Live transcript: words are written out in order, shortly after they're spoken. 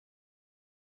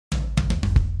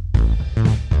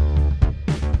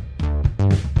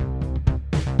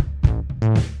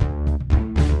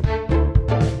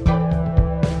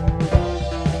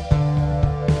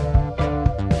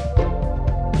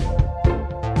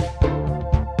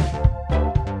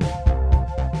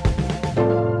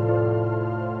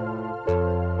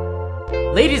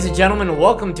Ladies and gentlemen,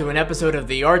 welcome to an episode of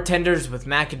The Art Tenders with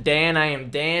Mac and Dan. I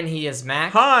am Dan, he is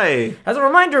Mac. Hi! As a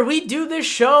reminder, we do this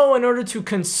show in order to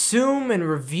consume and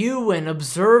review and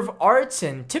observe arts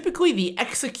and typically the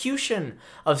execution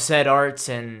of said arts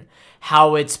and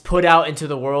how it's put out into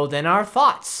the world and our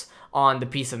thoughts on the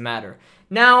piece of matter.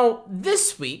 Now,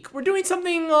 this week, we're doing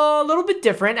something a little bit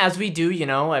different as we do,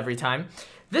 every time.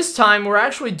 This time, we're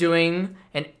actually doing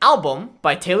an album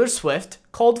by Taylor Swift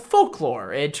called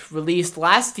Folklore. It released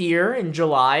last year in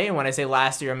July, and when I say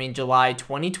last year, I mean July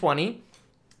 2020.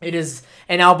 It is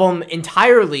an album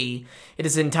entirely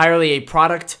a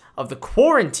product of the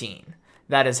quarantine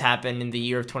that has happened in the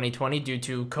year of 2020 due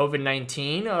to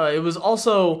COVID-19. It was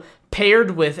also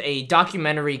paired with a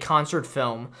documentary concert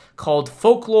film called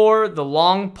Folklore: The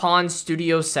Long Pond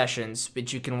Studio Sessions,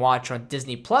 which you can watch on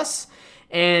Disney+.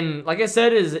 And like I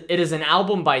said, it is an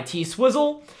album by T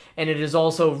Swizzle, and it is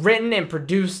also written and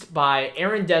produced by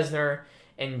Aaron Dessner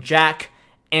and Jack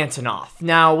Antonoff.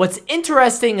 Now, what's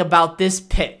interesting about this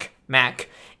pick, Mac,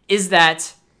 is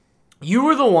that you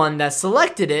were the one that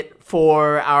selected it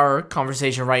for our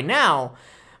conversation right now,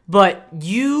 but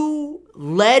you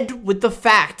led with the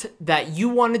fact that you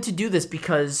wanted to do this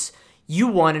because you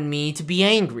wanted me to be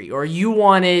angry, or you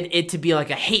wanted it to be like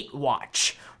a hate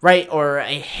watch, right? Or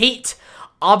a hate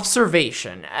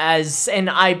observation, and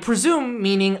I presume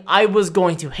meaning I was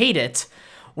going to hate it,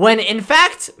 when in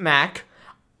fact, Mac,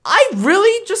 I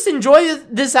really just enjoy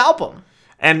this album.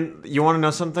 And you want to know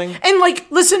something? And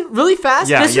listen really fast.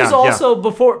 This is also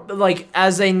before,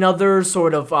 as another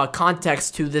sort of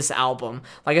context to this album.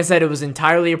 Like I said, it was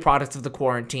entirely a product of the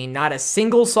quarantine. Not a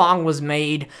single song was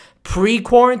made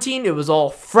pre-quarantine. It was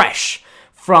all fresh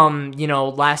from,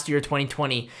 last year,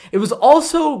 2020. It was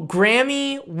also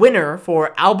Grammy winner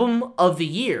for Album of the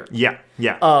Year. Yeah.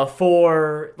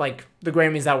 For, the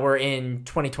Grammys that were in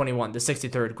 2021, the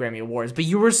 63rd Grammy Awards. But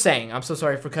you were saying, I'm so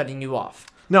sorry for cutting you off.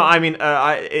 No, I mean,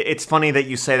 it's funny that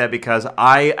you say that because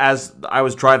as I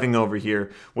was driving over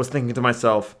here, was thinking to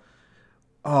myself,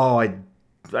 I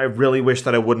really wish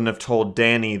that I wouldn't have told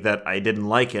Danny that I didn't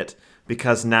like it,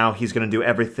 because now he's going to do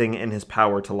everything in his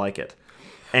power to like it.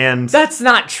 And that's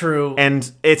not true. And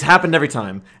it's happened every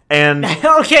time. And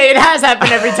okay, it has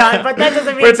happened every time, but that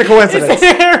doesn't mean it's a coincidence. It's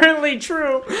inherently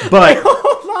true. But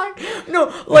hold on. No,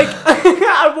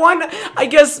 I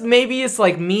guess maybe it's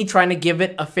like me trying to give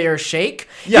it a fair shake.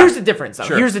 Yeah. Here's the difference, though.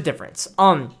 Sure. Here's the difference.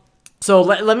 So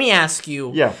let me ask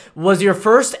you. Yeah. Was your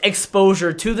first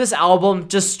exposure to this album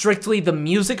just strictly the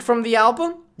music from the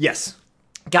album? Yes.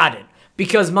 Got it.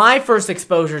 Because my first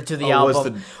exposure to the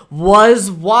album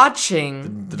was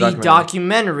watching the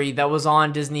documentary that was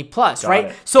on Disney+, right?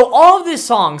 It. So all of these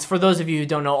songs, for those of you who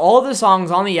don't know, all of the songs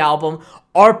on the album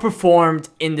are performed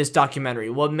in this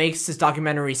documentary. What makes this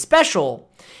documentary special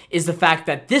is the fact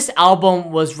that this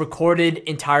album was recorded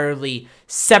entirely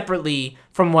separately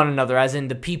from one another, as in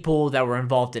the people that were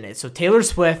involved in it. So Taylor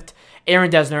Swift, Aaron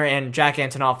Dessner, and Jack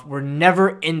Antonoff were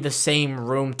never in the same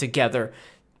room together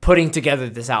putting together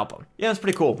this album. Yeah, that's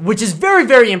pretty cool. Which is very,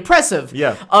 very impressive.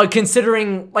 Yeah.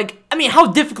 Considering, how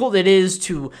difficult it is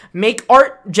to make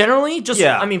art generally.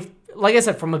 Like I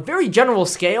said, from a very general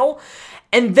scale.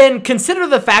 And then consider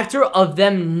the factor of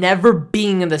them never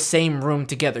being in the same room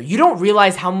together. You don't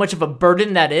realize how much of a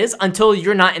burden that is until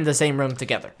you're not in the same room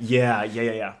together.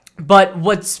 Yeah. But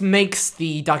what makes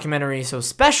the documentary so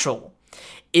special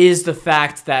is the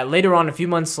fact that later on, a few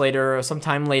months later, or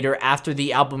sometime later after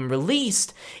the album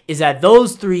released, is that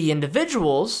those three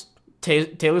individuals,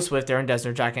 Taylor Swift, Aaron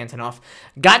Dessner, Jack Antonoff,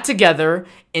 got together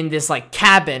in this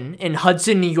cabin in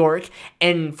Hudson, New York,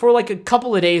 and for a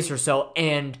couple of days or so,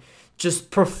 and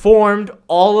just performed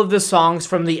all of the songs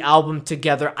from the album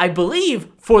together, I believe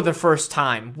for the first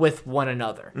time with one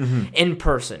another in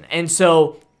person. And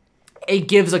so it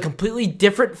gives a completely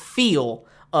different feel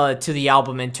to the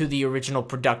album and to the original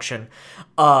production,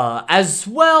 as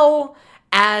well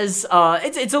as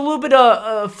it's a little bit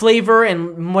of flavor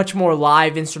and much more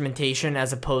live instrumentation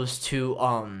as opposed to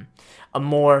a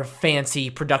more fancy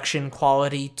production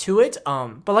quality to it.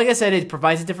 But like I said, it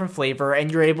provides a different flavor,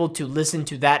 and you're able to listen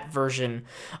to that version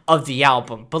of the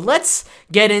album. But let's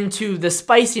get into the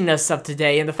spiciness of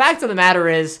today. And the fact of the matter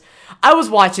is, I was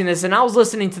watching this and I was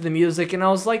listening to the music, and I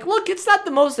was like, look, it's not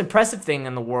the most impressive thing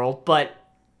in the world, but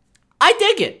I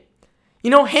dig it.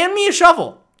 Hand me a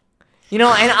shovel. And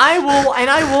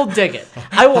I will dig it.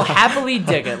 I will happily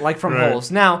dig it, like from holes.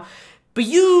 Now, but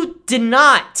you did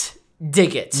not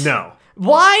dig it. No.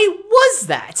 Why was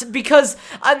that? Because,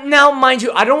 now, mind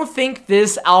you, I don't think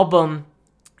this album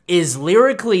is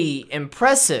lyrically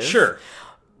impressive. Sure.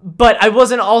 But I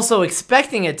wasn't also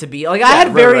expecting it to be. I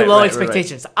had very low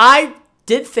expectations. I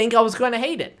did think I was going to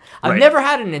hate it. I've Right. never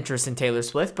had an interest in Taylor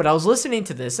Swift, but I was listening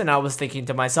to this and I was thinking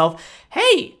to myself,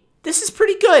 hey, this is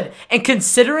pretty good. And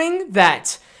considering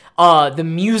that the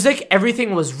music,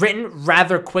 everything was written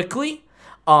rather quickly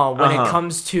when it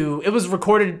comes to, it was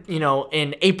recorded,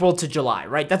 in April to July,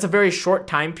 right? That's a very short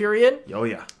time period. Oh,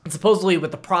 yeah. And supposedly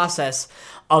with the process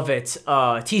of it,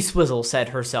 T. Swizzle said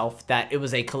herself that it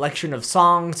was a collection of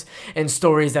songs and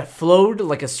stories that flowed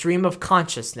like a stream of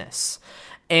consciousness.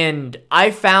 And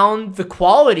I found the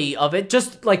quality of it,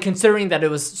 just like considering that it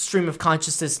was stream of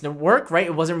consciousness work, right?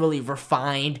 It wasn't really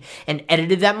refined and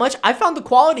edited that much. I found the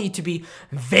quality to be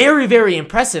very, very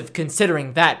impressive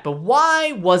considering that. But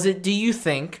why was it, do you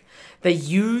think, that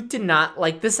you did not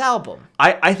like this album?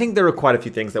 I think there were quite a few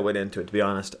things that went into it, to be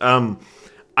honest.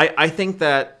 I think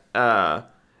that I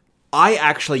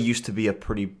actually used to be a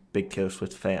pretty big Taylor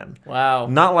Swift fan. Wow.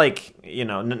 Not like,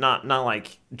 not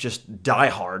like just die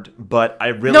hard, but I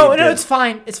really No, did. it's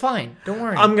fine. It's fine. Don't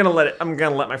worry. I'm gonna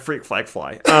let my freak flag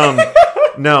fly.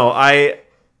 No, I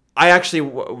actually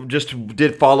just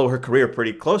did follow her career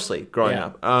pretty closely growing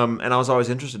up, and I was always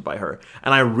interested by her.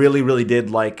 And I really, really did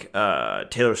like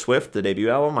Taylor Swift, the debut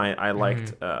album. I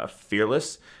liked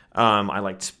Fearless. I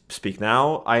liked Speak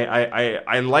Now.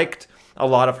 I liked a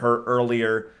lot of her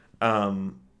earlier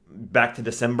Back to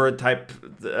December type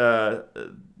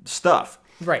stuff.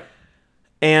 Right.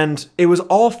 And it was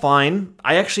all fine.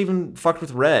 I actually even fucked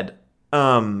with Red.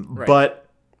 But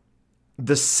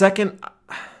the second...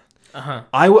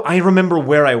 I remember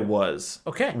where I was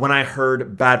when I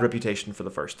heard Bad Reputation for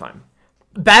the first time.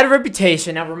 Bad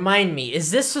Reputation, now remind me,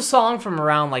 is this a song from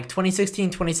around like 2016,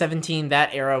 2017,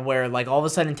 that era where like all of a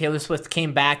sudden Taylor Swift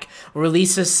came back,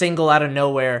 released a single out of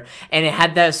nowhere, and it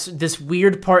had this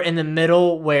weird part in the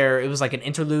middle where it was like an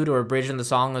interlude or a bridge in the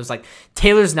song. It was like,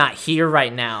 Taylor's not here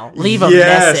right now. Leave a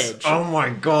message. Oh my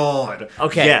God.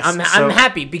 Okay, yes. I'm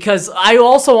happy because I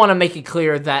also want to make it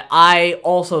clear that I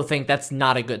also think that's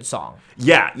not a good song.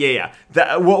 Yeah.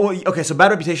 Okay, so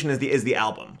Bad Reputation is the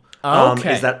album.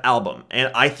 Is that album.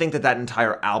 And I think that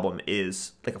entire album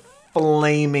is like a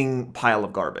flaming pile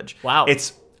of garbage. Wow.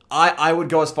 I would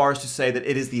go as far as to say that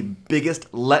it is the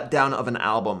biggest letdown of an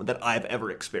album that I've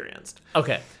ever experienced.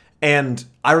 Okay. And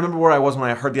I remember where I was when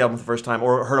I heard the album the first time,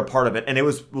 or heard a part of it, and it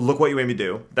was Look What You Made Me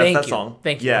Do. That's that song.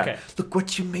 Thank you. Yeah. Okay. Look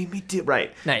What You Made Me Do.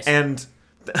 Right. Nice. And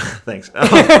thanks.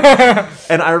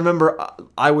 And I remember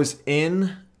I was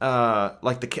in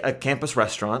like a campus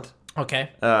restaurant. Okay.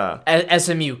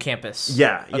 SMU campus.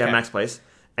 Yeah, Okay. Max Place.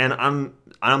 And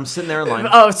I'm sitting there in line.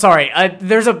 Oh, sorry.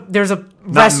 There's a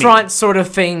restaurant sort of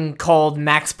thing called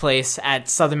Max Place at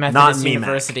Southern Methodist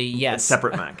University. Mac. Yes. It's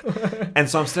separate Mac. And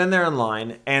so I'm sitting there in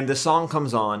line, and the song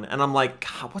comes on, and I'm like,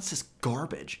 God, what's this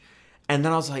garbage? And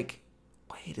then I was like,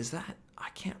 wait, is that?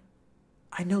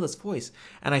 I know this voice.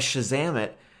 And I Shazam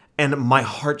it, and my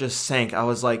heart just sank. I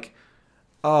was like,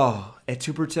 oh, et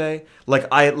tu Brute? Like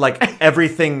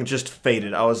everything just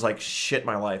faded. I was like, shit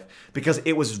my life. Because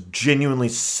it was genuinely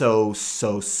so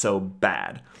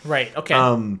bad. Right, okay.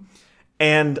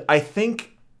 And I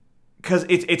think, because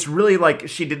it's really like,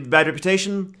 she did Bad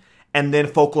Reputation, and then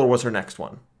Folklore was her next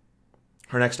one.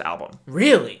 Her next album.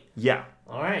 Really? Yeah.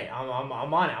 All right, I'm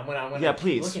on it. I'm gonna yeah,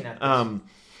 please. Looking at this.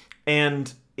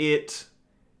 And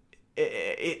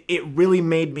it really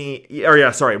made me...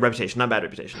 Reputation, not Bad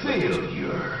Reputation.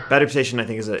 Bad Reputation, I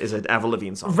think, is an Avril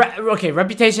Lavigne song.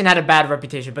 Reputation had a bad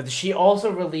reputation, but she also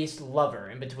released Lover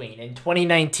in between in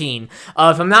 2019. If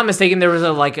I'm not mistaken, there was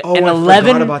an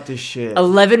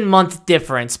 11-month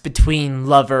difference between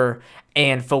Lover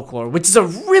and Folklore, which is a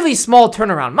really small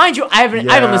turnaround. Mind you, I haven't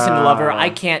listened to Lover. I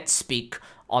can't speak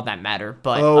on that matter,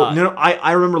 but...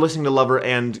 I remember listening to Lover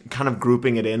and kind of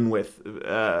grouping it in with...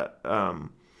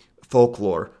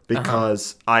 Folklore,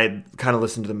 because I kind of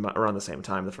listened to them around the same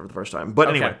time for the first time. But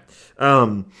anyway,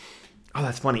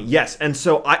 that's funny. Yes, and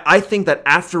so I think that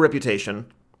after Reputation,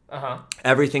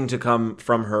 everything to come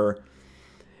from her,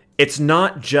 it's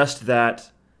not just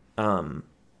that.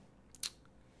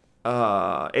 It's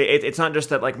not just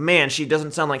that, like, man, she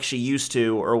doesn't sound like she used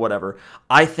to or whatever.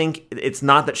 I think it's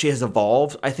not that she has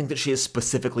evolved. I think that she is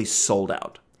specifically sold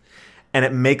out, and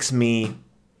it makes me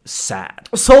sad.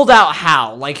 Sold out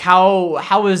how? Like,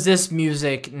 how is this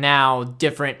music now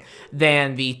different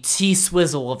than the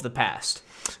T-Swizzle of the past?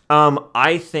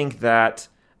 I think that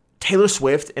Taylor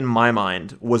Swift, in my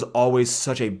mind, was always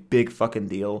such a big fucking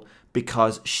deal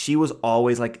because she was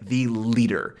always, like, the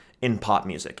leader in pop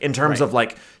music. In terms of,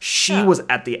 like, she was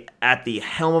at the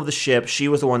helm of the ship. She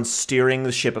was the one steering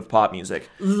the ship of pop music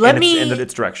in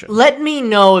its direction. Let me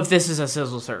know if this is a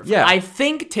sizzle serve. Yeah. I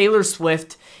think Taylor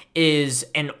Swift is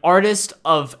an artist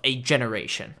of a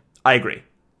generation. I agree.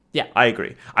 Yeah. I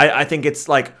agree. I think it's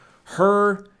like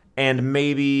her and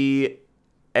maybe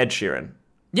Ed Sheeran.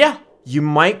 Yeah. You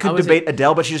could debate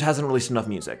Adele, but she just hasn't released enough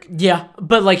music. Yeah,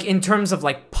 but like in terms of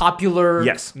like popular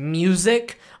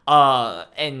music, but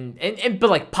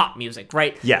like pop music,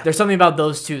 right? Yeah. There's something about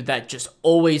those two that just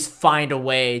always find a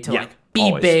way to like be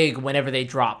always. big whenever they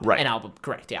drop an album.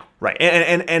 Correct, yeah. Right.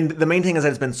 And the main thing is that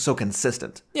it's been so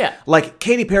consistent. Yeah. Like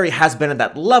Katy Perry has been at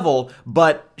that level,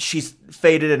 but she's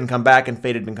faded and come back and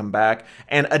faded and come back.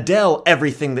 And Adele,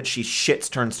 everything that she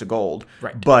shits turns to gold.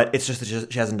 Right. But it's just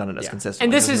that she hasn't done it as consistently.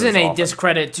 And this isn't a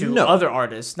discredit to other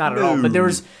artists, not at all. But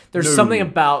there's something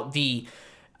about the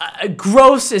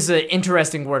gross is an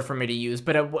interesting word for me to use,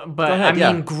 but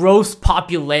gross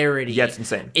popularity. Yeah, it's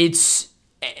insane. It's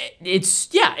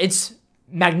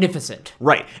magnificent.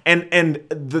 Right. And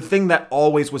the thing that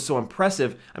always was so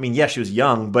impressive, I mean, she was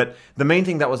young, but the main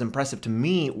thing that was impressive to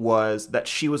me was that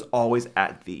she was always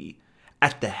at the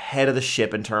head of the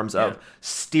ship in terms of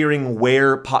steering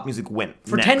where pop music went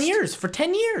for next. 10 years. For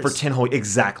 10 years. For 10 whole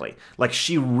exactly. Like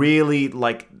she really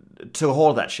took a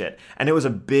hold of that shit. And it was a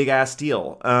big ass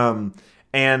deal.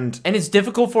 And it's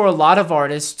difficult for a lot of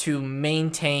artists to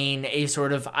maintain a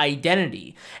sort of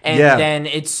identity. And then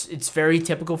it's very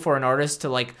typical for an artist to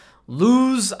like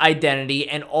lose identity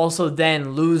and also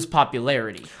then lose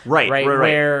popularity. Right.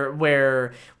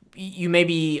 Where you may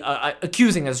be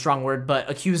accusing is a strong word, but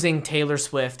accusing Taylor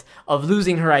Swift of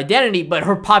losing her identity, but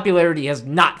her popularity has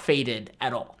not faded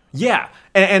at all. Yeah.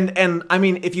 And I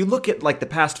mean, if you look at like the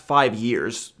past 5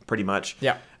 years, pretty much.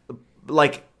 Yeah.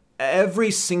 Like every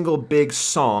single big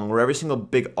song or every single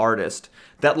big artist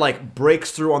that like breaks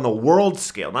through on the world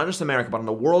scale, not just America, but on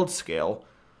the world scale,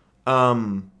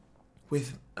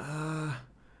 with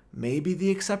maybe the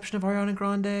exception of Ariana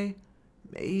Grande,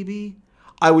 maybe,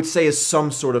 I would say is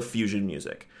some sort of fusion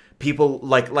music. People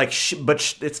but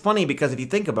it's funny because if you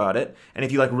think about it, and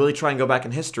if you like really try and go back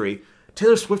in history,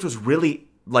 Taylor Swift was really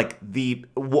like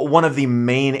one of the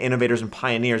main innovators and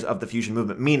pioneers of the fusion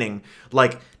movement, meaning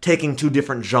like taking two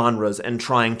different genres and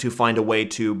trying to find a way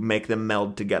to make them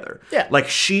meld together. Yeah. Like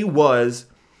she was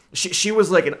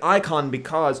like an icon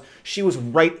because she was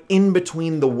right in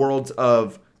between the worlds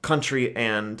of country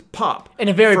and pop in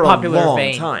a very popular long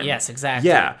vein. Time. Yes, exactly.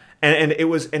 Yeah. And it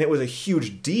was a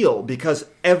huge deal because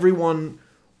everyone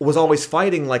was always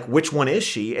fighting like which one is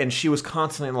she, and she was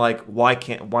constantly like why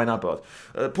not both?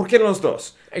 ¿Por qué no los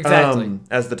dos? Exactly.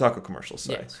 As the taco commercials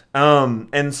say. Yes.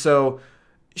 And so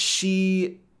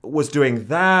she was doing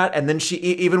that, and then she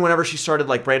even whenever she started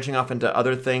like branching off into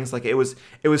other things, like it was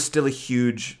still a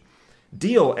huge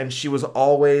deal, and she was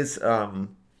always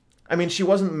I mean, she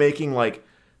wasn't making like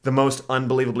the most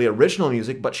unbelievably original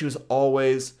music, but she was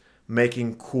always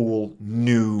making cool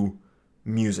new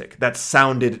music that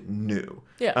sounded new.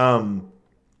 Yeah. And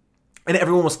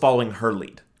everyone was following her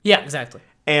lead. Yeah, exactly.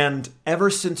 And ever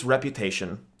since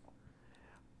Reputation,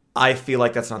 I feel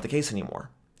like that's not the case anymore.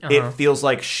 Uh-huh. It feels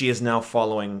like she is now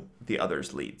following the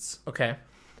others' leads. Okay.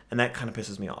 And that kind of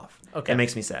pisses me off. Okay. It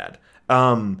makes me sad.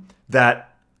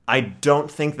 That I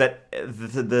don't think that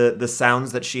the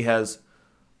sounds that she has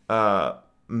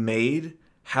made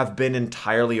have been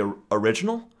entirely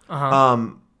original. Uh-huh.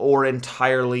 Or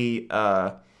entirely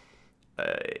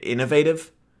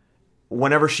innovative.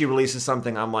 Whenever she releases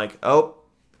something, I'm like, oh,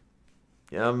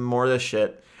 yeah, more of this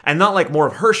shit. And not like more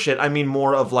of her shit, I mean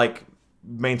more of like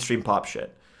mainstream pop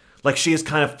shit. Like she has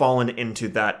kind of fallen into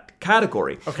that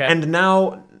category. Okay. And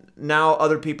now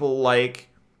other people like,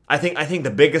 I think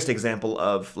the biggest example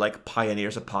of like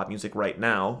pioneers of pop music right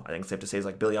now, I think it's safe to say, is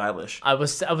like Billie Eilish. I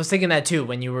was thinking that too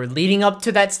when you were leading up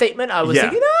to that statement. I was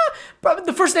thinking, probably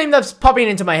the first name that's popping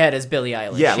into my head is Billie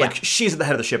Eilish. Yeah, like she's at the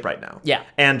head of the ship right now. Yeah.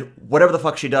 And whatever the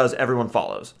fuck she does, everyone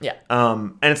follows. Yeah.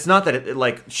 And it's not that it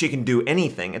like she can do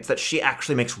anything. It's that she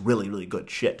actually makes really, really good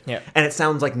shit. Yeah. And it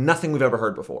sounds like nothing we've ever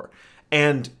heard before.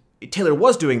 And Taylor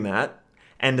was doing that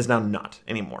and is now not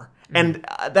anymore. And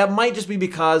that might just be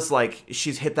because, like,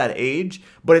 she's hit that age,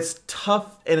 but it's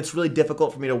tough and it's really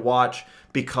difficult for me to watch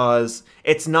because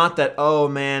it's not that, oh,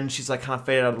 man, she's, like, kind of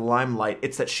faded out of the limelight.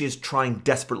 It's that she is trying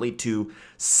desperately to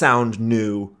sound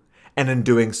new, and in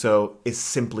doing so is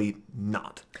simply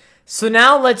not. So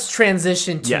now let's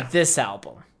transition to this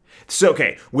album. So,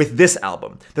 okay, with this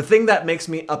album, the thing that makes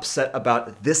me upset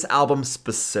about this album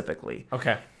specifically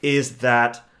is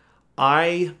that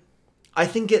I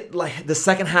think it like the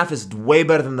second half is way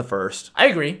better than the first. I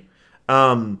agree.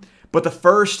 But the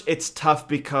first, it's tough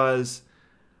because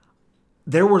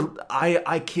there were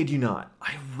I kid you not.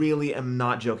 I really am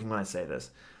not joking when I say this.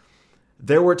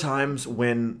 There were times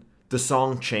when the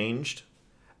song changed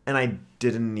and I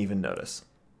didn't even notice.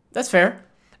 That's fair.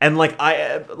 And like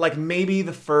like maybe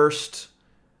the first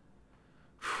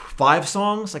 5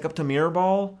 songs, like up to Mirror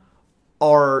Ball,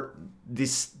 are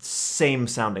this same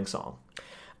sounding song.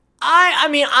 I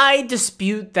mean, I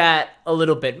dispute that a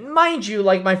little bit. Mind you,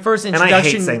 like, my first introduction... And I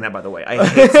hate saying that, by the way. I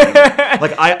hate saying that.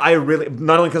 Like, I really...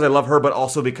 Not only because I love her, but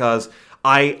also because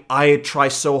I try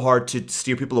so hard to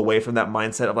steer people away from that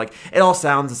mindset of, like, it all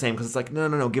sounds the same. Because it's like,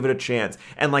 no, give it a chance.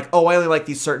 And, like, oh, I only like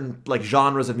these certain, like,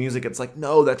 genres of music. It's like,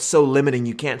 no, that's so limiting.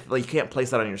 You can't place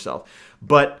that on yourself.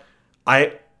 But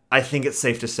I think it's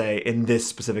safe to say, in this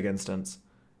specific instance,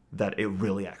 that it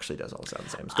really actually does all sound the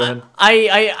same. So go ahead.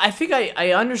 I think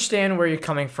I understand where you're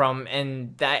coming from,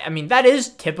 and that, I mean, that is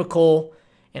typical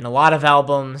in a lot of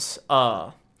albums.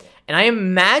 And I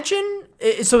imagine,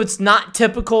 so it's not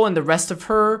typical in the rest of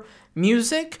her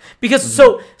music, because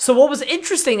so what was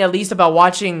interesting, at least about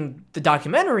watching the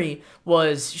documentary,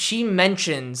 was she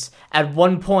mentions at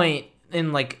one point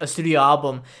in like a studio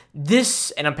album,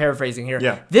 this, and I'm paraphrasing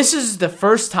here, this is the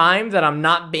first time that I'm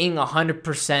not being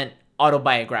 100%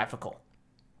 autobiographical,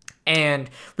 and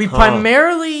we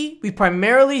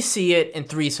primarily see it in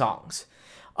 3 songs.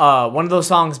 One of those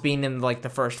songs being in like the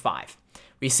first 5.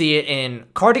 We see it in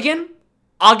Cardigan,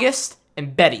 August,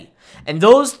 and Betty, and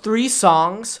those 3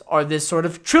 songs are this sort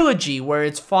of trilogy where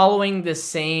it's following the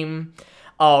same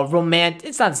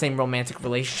it's not the same romantic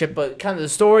relationship, but kind of the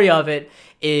story of it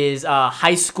is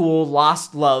high school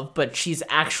lost love, but she's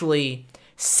actually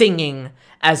singing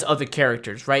as other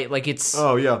characters, right? Like, it's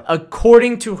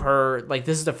according to her, like,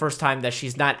 this is the first time that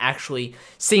she's not actually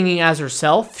singing as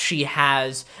herself. She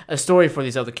has a story for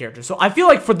these other characters. So I feel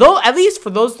like at least for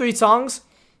those 3 songs,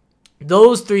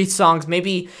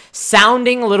 maybe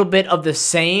sounding a little bit of the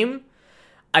same,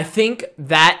 I think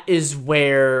that is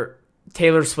where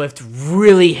Taylor Swift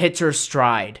really hits her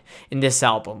stride in this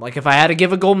album. Like, if I had to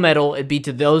give a gold medal, it'd be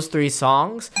to those 3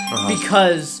 songs,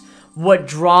 because what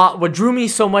drew me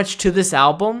so much to this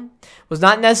album was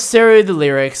not necessarily the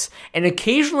lyrics, and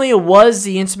occasionally it was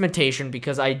the instrumentation,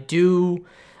 because I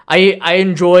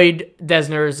enjoyed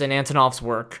Dessner's and Antonoff's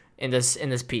work in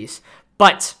this piece.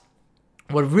 But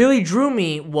what really drew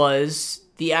me was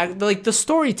the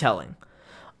storytelling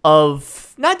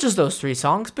of not just those 3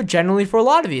 songs, but generally for a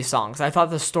lot of these songs. I thought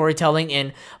the storytelling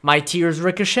in My Tears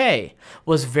Ricochet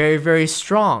was very, very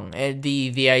strong, and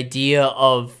the idea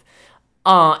of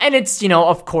and it's,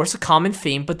 of course, a common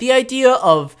theme, but the idea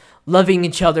of loving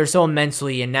each other so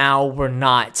immensely and now we're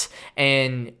not.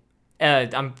 And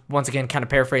I'm once again kind of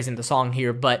paraphrasing the song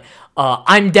here, but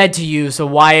I'm dead to you, so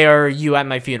why are you at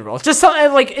my funeral? It's just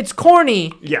something like, it's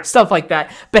corny, stuff like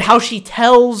that. But how she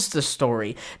tells the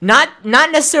story, not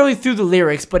necessarily through the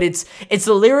lyrics, but it's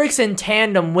the lyrics in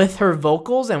tandem with her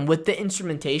vocals and with the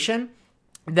instrumentation,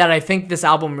 that I think this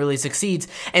album really succeeds.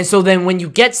 And so then when you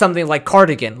get something like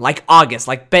Cardigan, like August,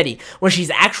 like Betty, when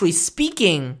she's actually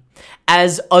speaking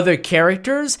as other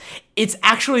characters, it's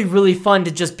actually really fun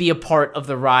to just be a part of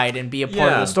the ride and be a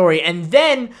part of the story. And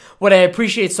then what I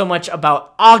appreciate so much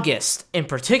about August in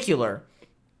particular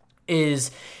is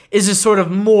a sort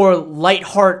of more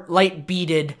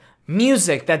light-beated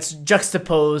music that's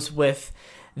juxtaposed with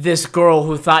this girl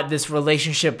who thought this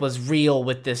relationship was real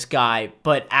with this guy,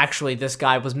 but actually this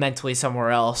guy was mentally somewhere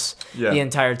else the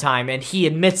entire time, and he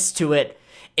admits to it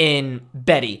in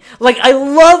Betty. Like, I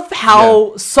love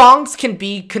how songs can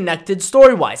be connected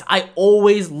story-wise. I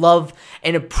always love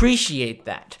and appreciate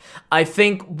that. I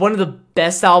think one of the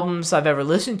best albums I've ever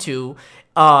listened to,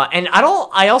 and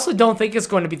I also don't think it's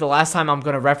going to be the last time I'm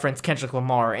going to reference Kendrick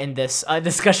Lamar in this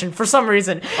discussion for some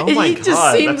reason. Oh my God,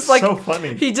 that's so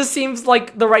funny. He just seems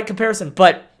like the right comparison.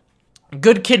 But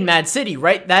Good Kid, Mad City,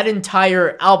 right? That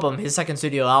entire album, his second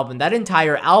studio album, that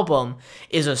entire album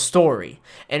is a story.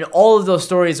 And all of those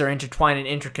stories are intertwined and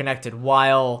interconnected,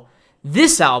 while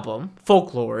this album,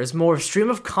 Folklore, is more stream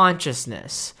of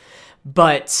consciousness.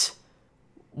 But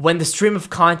when the stream of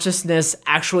consciousness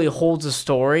actually holds a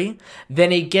story,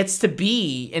 then it gets to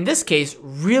be, in this case,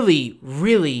 really,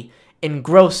 really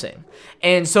engrossing.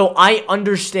 And so I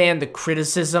understand the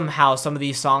criticism how some of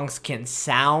these songs can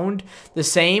sound the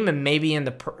same, and maybe in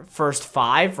the first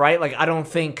 5, right? Like, I don't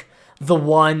think The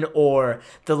One or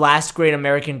The Last Great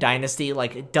American Dynasty,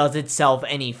 like, it does itself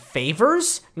any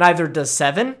favors. Neither does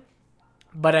 7.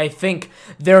 But I think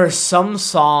there are some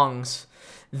songs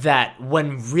that,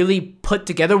 when really put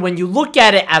together, when you look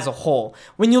at it as a whole,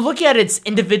 when you look at its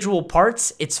individual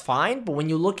parts, it's fine. But when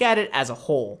you look at it as a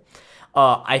whole,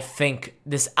 I think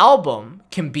this album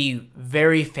can be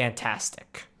very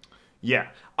fantastic. Yeah.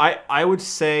 I would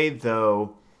say,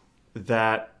 though,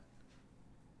 that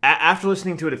after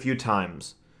listening to it a few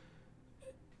times,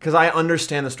 because I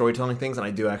understand the storytelling things, and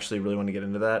I do actually really want to get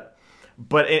into that,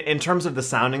 But in terms of the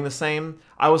sounding the same,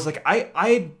 I was like,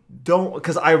 I don't,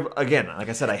 because again, like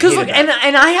I said, I hated look, that.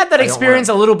 and I had that experience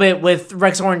a little bit with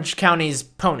Rex Orange County's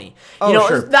Pony.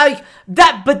 Sure.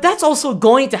 But that's also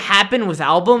going to happen with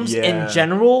albums in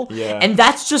general. Yeah. And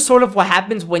that's just sort of what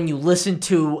happens when you listen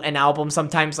to an album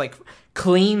sometimes like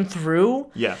clean through.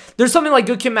 Yeah. There's something like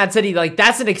Good Kid, Mad City, like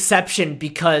that's an exception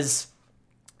because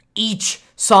each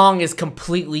song is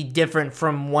completely different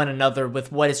from one another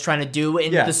with what it's trying to do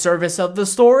in the service of the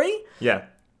story. Yeah.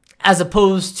 As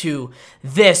opposed to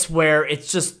this, where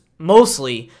it's just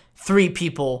mostly three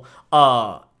people,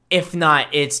 if not,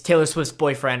 it's Taylor Swift's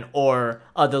boyfriend or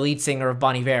the lead singer of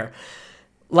Bon Iver.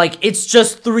 Like, it's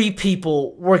just three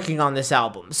people working on this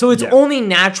album. So it's only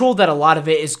natural that a lot of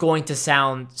it is going to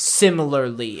sound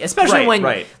similarly. Especially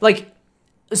when, like,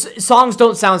 songs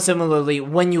don't sound similarly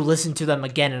when you listen to them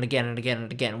again and again and again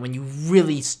and again, when you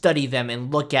really study them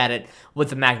and look at it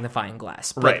with a magnifying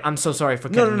glass. But I'm so sorry for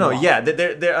cutting you off. Yeah,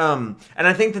 they're and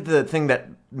I think that the thing that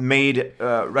made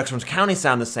Rex Orange County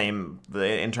sound the same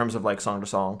in terms of like song to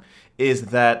song is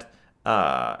that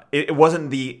it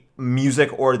wasn't the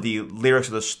music or the lyrics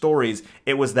or the stories.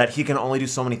 It was that he can only do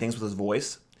so many things with his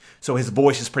voice. So his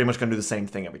voice is pretty much going to do the same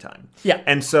thing every time. Yeah.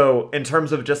 And so in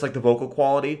terms of just like the vocal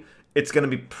quality, it's going to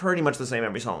be pretty much the same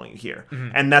every song you hear. Mm-hmm.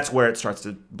 And that's where it starts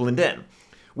to blend in.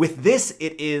 With this,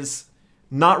 it is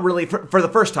not really, for the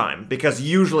first time, because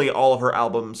usually all of her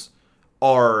albums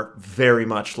are very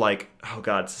much like, oh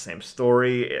God, it's the same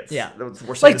story.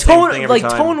 We're saying the same thing every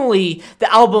time. Tonally,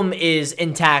 the album is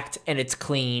intact and it's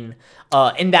clean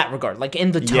in that regard, like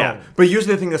in the tone. Yeah, but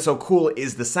usually the thing that's so cool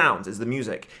is the sounds, is the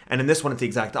music. And in this one, it's the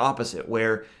exact opposite,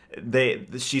 where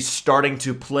she's starting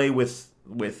to play with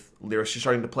lyrics. She's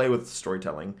starting to play with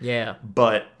storytelling. Yeah.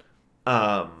 But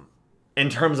in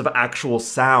terms of actual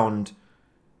sound,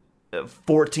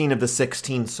 14 of the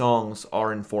 16 songs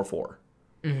are in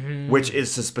 4/4, which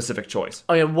is a specific choice.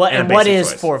 Oh yeah, what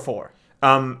is 4/4?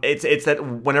 It's that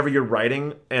whenever you're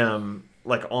writing,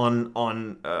 like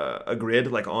on a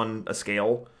grid, like on a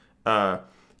scale,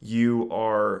 you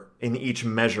are in each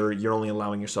measure. You're only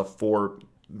allowing yourself 4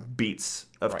 beats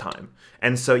of time,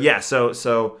 and so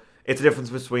so. It's a difference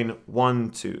between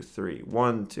 1, 2, 3,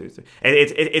 1, 2, 3, and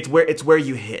it's where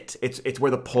you hit. It's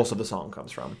where the pulse of the song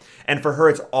comes from. And for her,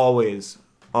 it's always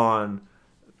on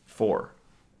 4,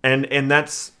 and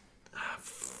that's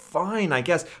fine, I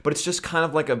guess. But it's just kind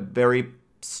of like a very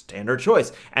standard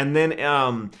choice. And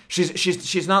then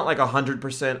she's not like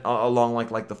 100% along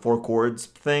like the 4 chords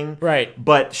thing, right?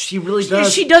 But she really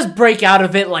does. She does break out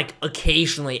of it like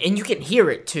occasionally, and you can hear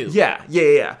it too.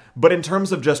 Yeah. But in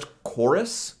terms of just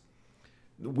chorus,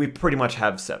 we pretty much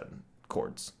have 7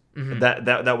 chords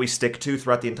that we stick to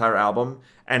throughout the entire album,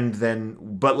 and then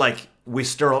but like we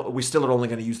still are only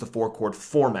going to use the 4 chord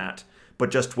format,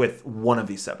 but just with one of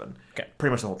these 7,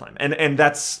 pretty much the whole time, and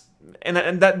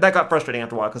that got frustrating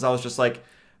after a while because I was just like,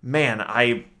 man,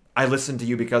 I listen to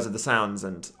you because of the sounds,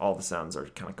 and all the sounds are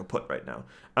kind of kaput right now.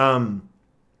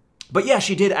 But yeah,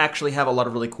 she did actually have a lot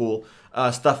of really cool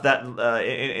stuff that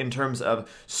in terms of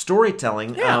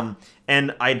storytelling. Yeah.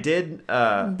 And I did...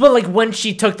 but like when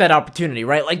she took that opportunity,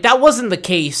 right? Like that wasn't the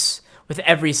case with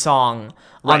every song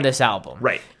on this album.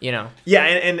 Right. You know? Yeah,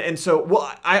 and so,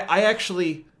 well, I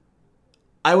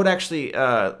would actually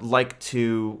like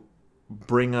to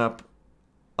bring up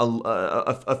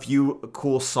a few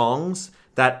cool songs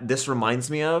that this reminds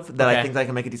me of that I think that I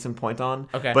can make a decent point on.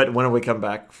 Okay. But when we come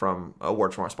back from a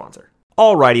word from our sponsor.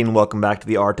 Alrighty, and welcome back to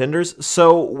the Artenders.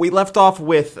 So we left off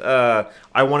with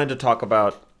I wanted to talk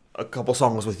about a couple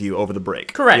songs with you over the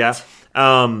break. Correct. Yeah.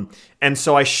 And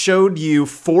so I showed you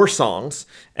 4 songs,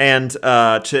 and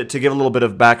to give a little bit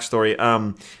of backstory,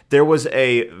 there was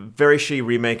a very shitty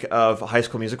remake of High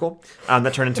School Musical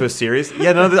that turned into a series.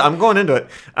 Yeah, no, I'm going into it.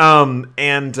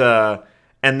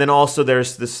 And then also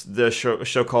there's the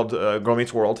show called Girl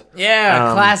Meets World.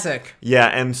 Yeah, classic. Yeah,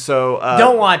 and so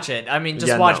don't watch it. I mean,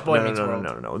 just watch Boy Meets World.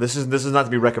 No. This is not to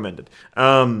be recommended.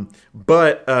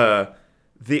 But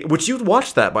which you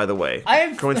watched that, by the way.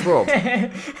 Girl Meets World.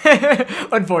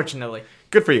 Unfortunately.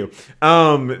 Good for you.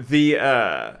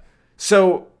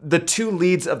 So the 2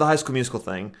 leads of the High School Musical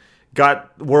thing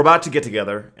were about to get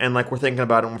together, and like we're thinking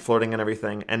about it and we're flirting and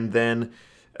everything, and then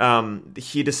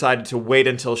he decided to wait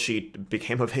until she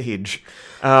became of age,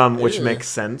 which makes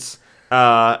sense.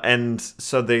 And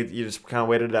so you just kind of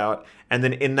waited it out. And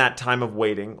then in that time of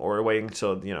waiting, or waiting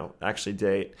until, actually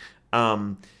date, he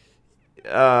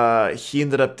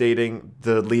ended up dating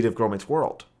the lead of Girl Meets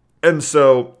World. And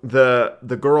so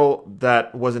the girl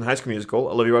that was in High School Musical,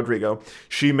 Olivia Rodrigo,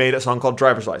 she made a song called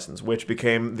Driver's License, which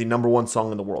became the #1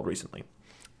 song in the world recently.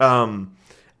 And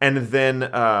then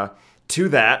to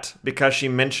that because she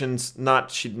mentions not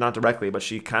directly, but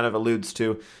she kind of alludes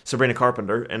to Sabrina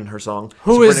Carpenter in her song.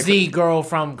 Who is the girl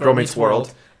from Girl Meets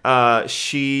World?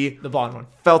 She the blonde one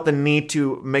felt the need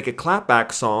to make a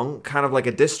clapback song, kind of like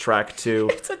a diss track to.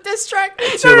 It's a diss track.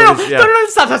 No,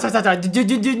 stop.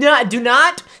 Do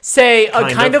not say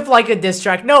kind of like a diss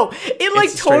track. No, it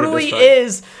like totally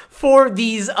is for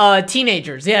these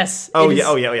teenagers. Yes. Oh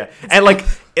yeah. And like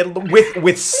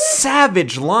with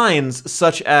savage lines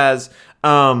such as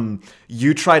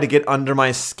you try to get under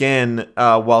my skin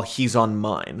while he's on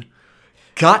mine.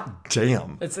 God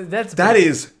damn. That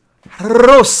is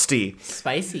roasty.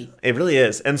 Spicy. It really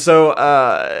is. And so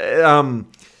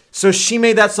so she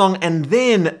made that song, and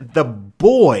then the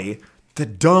boy, the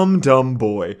dumb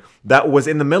boy that was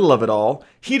in the middle of it all,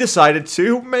 he decided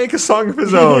to make a song of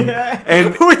his own.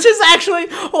 And which is actually,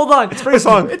 hold on. It's a pretty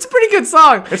song. It's a pretty good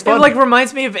song. It's fun. It like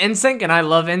reminds me of NSYNC, and I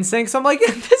love NSYNC, so I'm like,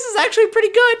 this is actually pretty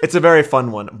good. It's a very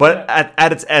fun one, but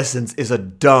at its essence is a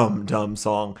dumb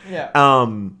song. Yeah.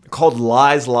 Called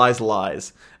Lies, Lies,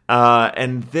 Lies.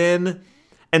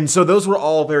 And so those were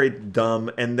all very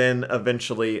dumb, and then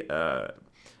eventually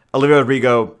Olivia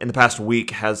Rodrigo in the past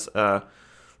week has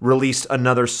released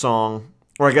another song,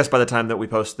 or I guess by the time that we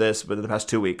post this, but in the past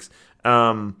 2 weeks,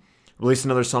 released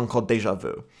another song called Deja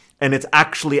Vu. And it's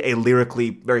actually a lyrically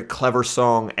very clever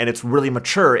song, and it's really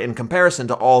mature in comparison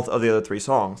to all of the other 3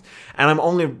 songs. And I'm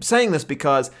only saying this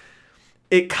because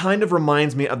it kind of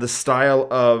reminds me of the style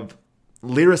of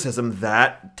lyricism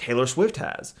that Taylor Swift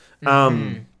has.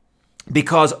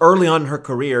 Because early on in her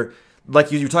career,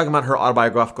 like you're talking about her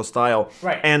autobiographical style,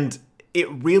 right? And it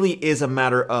really is a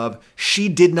matter of she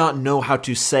did not know how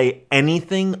to say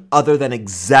anything other than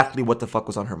exactly what the fuck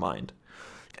was on her mind.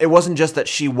 It wasn't just that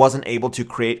she wasn't able to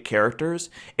create characters.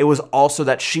 It was also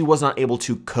that she was not able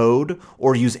to code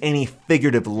or use any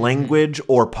figurative language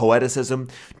or poeticism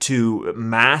to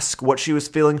mask what she was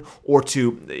feeling or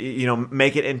to,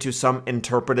 make it into some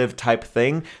interpretive type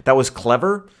thing that was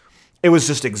clever. It was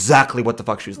just exactly what the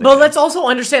fuck she was thinking. But let's also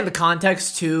understand the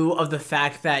context, too, of the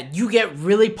fact that you get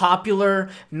really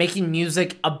popular making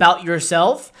music about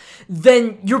yourself,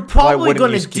 then you're probably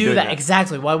going to do that.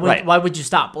 Exactly. Why would you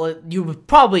stop? Well, you would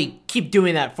probably keep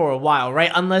doing that for a while,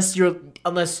 right? Unless you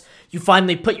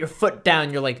finally put your foot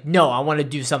down, you're like, no, I want to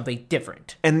do something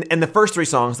different. And the first 3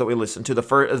 songs that we listened to, the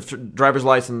first Driver's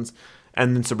License,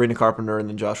 and then Sabrina Carpenter, and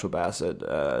then Joshua Bassett,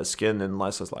 Skin, and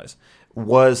Lies, Lies, Lies,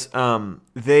 was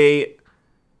the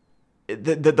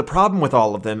problem with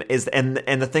all of them is, and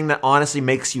the thing that honestly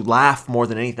makes you laugh more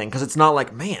than anything, because it's not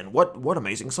like, man, what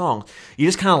amazing songs. You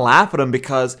just kind of laugh at them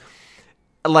because,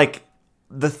 like,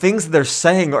 the things they're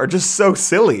saying are just so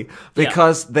silly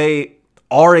because they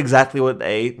are exactly what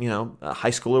a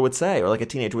high schooler would say or like a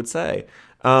teenager would say.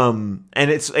 And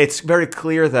it's very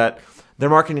clear that their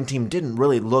marketing team didn't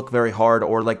really look very hard,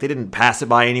 or like they didn't pass it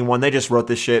by anyone. They just wrote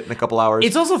this shit in a couple hours.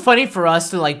 It's also funny for us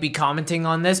to like be commenting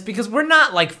on this because we're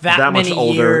not like that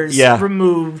many years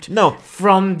removed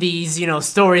from these,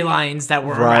 storylines that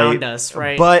were around us,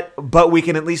 right? But we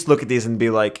can at least look at these and be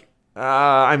like,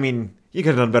 I mean, you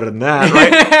could have done better than that,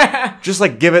 right? Just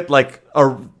like give it like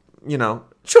a,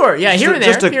 Sure, yeah, here and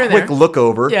there. Just a quick look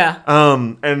over. Yeah.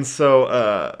 And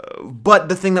so, but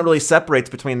the thing that really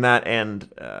separates between that and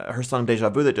her song Deja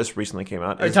Vu that just recently came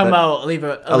out. Are you talking about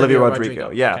Olivia Rodrigo?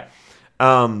 Yeah.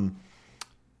 Okay.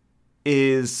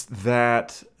 Is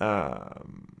that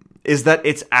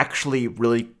it's actually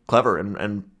really clever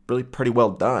and really pretty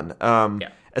well done.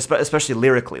 Especially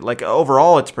lyrically. Like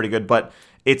overall it's pretty good, but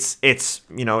it's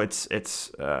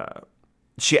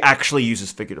she actually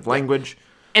uses figurative language.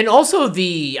 And also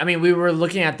we were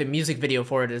looking at the music video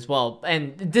for it as well,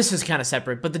 and this is kind of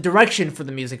separate, but the direction for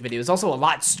the music video is also a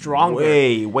lot stronger.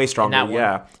 Way stronger,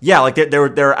 yeah. Yeah, like there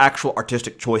are actual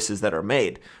artistic choices that are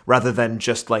made, rather than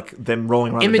just like them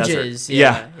rolling around images, the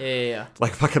desert. Yeah.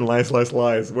 Like fucking Lies, Lies,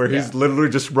 Lies, where he's literally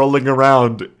just rolling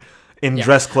around in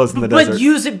dress clothes in the desert.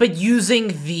 But using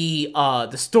the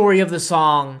story of the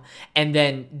song and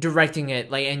then directing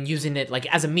it and using it like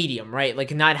as a medium, right?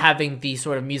 Like not having the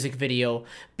sort of music video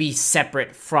be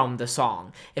separate from the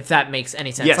song, if that makes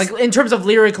any sense. Yes. Like in terms of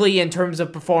lyrically, in terms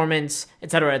of performance,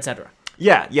 etc., etc.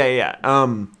 Yeah.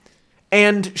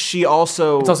 And she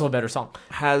also it's also a better song.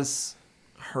 Has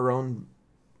her own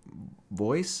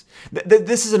voice.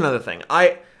 This is another thing.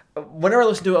 Whenever I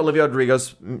listen to Olivia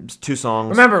Rodrigo's 2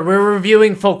 songs... Remember, we're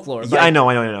reviewing Folklore. Yeah, I know.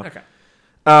 Okay.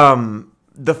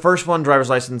 The first one, Driver's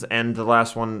License, and the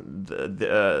last one,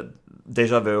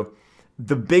 Deja Vu,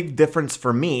 the big difference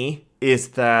for me is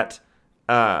that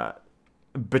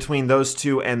between those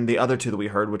 2 and the other 2 that we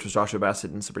heard, which was Joshua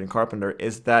Bassett and Sabrina Carpenter,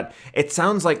 is that it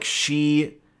sounds like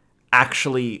she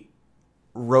actually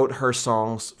wrote her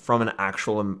songs from an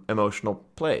actual emotional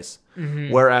place.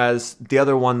 Whereas the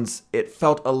other ones, it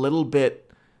felt a little bit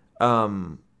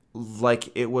like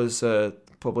it was a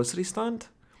publicity stunt.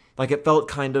 Like it felt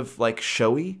kind of like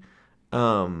showy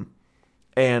and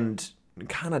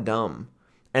kind of dumb.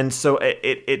 And so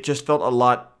it just felt a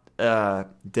lot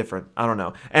different. I don't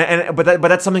know. But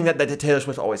that's something that Taylor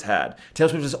Swift always had. Taylor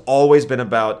Swift has always been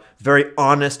about very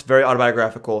honest, very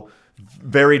autobiographical,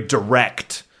 very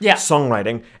direct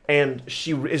songwriting, and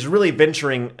she is really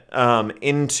venturing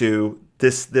into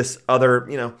this other,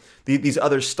 these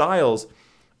other styles,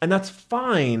 and that's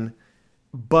fine.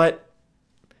 But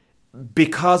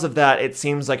because of that, it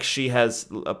seems like she has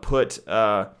put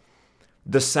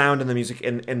the sound and the music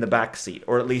in the back seat,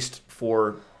 or at least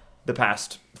for the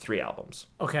past 3 albums.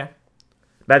 Okay.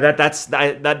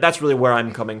 That's really where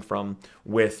I'm coming from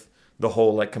with the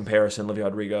whole like comparison Olivia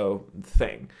Rodrigo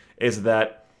thing, is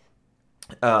that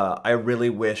I really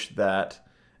wish that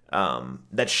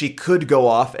that she could go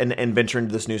off and venture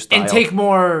into this new style and take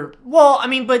more. Well, I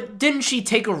mean, but didn't she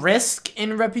take a risk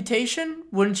in Reputation?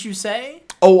 Wouldn't you say?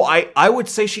 Oh, I would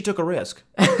say she took a risk.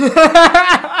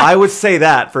 I would say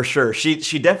that for sure.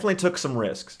 She definitely took some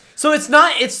risks. So it's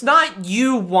not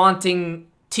you wanting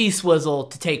T-Swizzle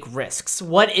to take risks.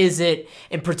 What is it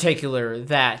in particular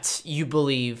that you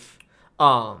believe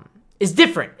is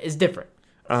different?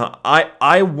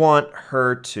 I want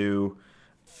her to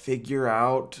figure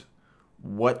out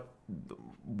what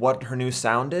her new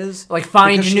sound is. Like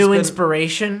find new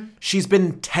inspiration. She's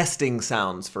been testing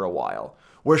sounds for a while.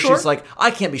 Where she's like, I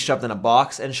can't be shoved in a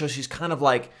box, and so she's kind of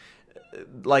like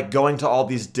going to all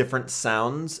these different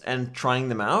sounds and trying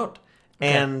them out,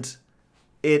 and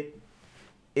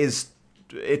it's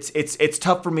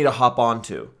tough for me to hop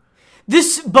onto.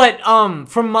 But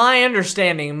from my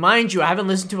understanding, mind you, I haven't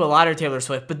listened to a lot of Taylor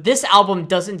Swift, but this album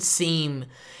doesn't seem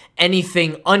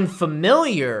anything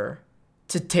unfamiliar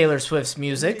to Taylor Swift's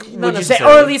music, would you say?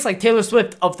 Or at least like Taylor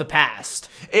Swift of the past.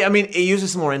 I mean, it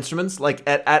uses some more instruments. Like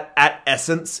at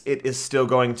essence, it is still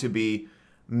going to be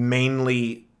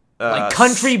mainly like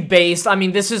country based. I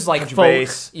mean, this is like folk,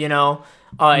 bass, it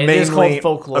is called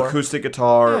folklore. Acoustic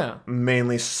guitar,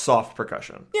 mainly soft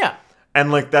percussion. Yeah.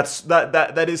 And like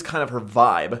that is kind of her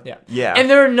vibe. Yeah. And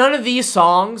there are none of these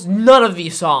songs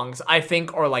I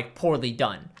think are like poorly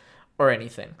done or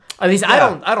anything. At least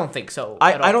I don't think so.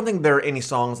 I don't think there are any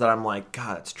songs that I'm like,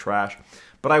 God, it's trash.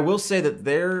 But I will say that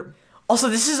they're... Also,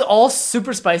 this is all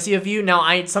super spicy of you.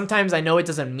 Now, sometimes I know it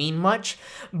doesn't mean much,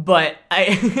 but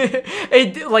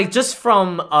just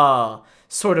from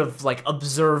sort of like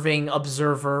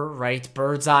observer, right,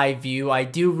 bird's eye view, I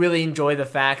do really enjoy the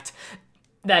fact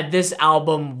that this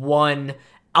album won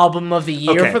Album of the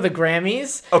Year for the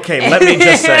Grammys. Okay, let me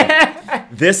just say,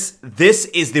 this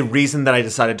is the reason that I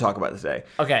decided to talk about this today.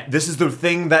 Okay. This is the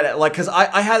thing that, like, because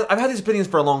I've had these opinions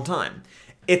for a long time.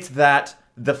 It's that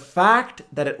the fact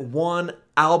that it won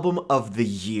Album of the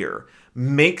Year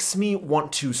makes me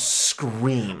want to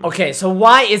scream. Okay, so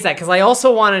why is that? Because I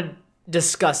also want to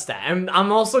discuss that.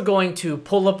 I'm also going to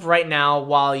pull up right now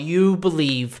while you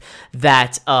believe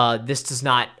that this does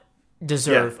not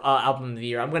deserve Album of the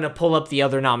Year. I'm going to pull up the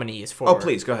other nominees for... Oh,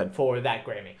 please, go ahead. For that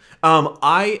Grammy.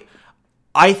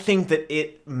 I think that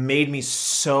it made me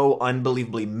so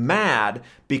unbelievably mad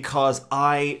because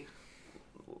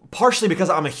partially because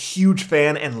I'm a huge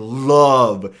fan and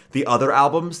love the other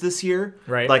albums this year.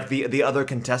 Right. Like the other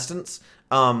contestants.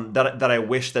 That I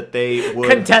wish that they would...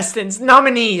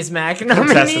 Nominees, Mac.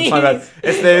 Contestants, my bad.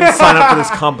 If they didn't sign up for this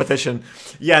competition.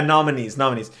 Yeah, nominees.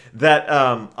 That,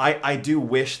 I do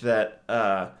wish that,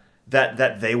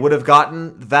 that they would have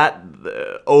gotten that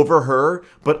over her,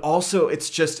 but also it's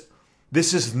just,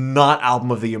 this is not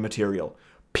Album of the Year material.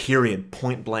 Period.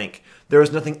 Point blank. There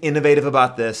is nothing innovative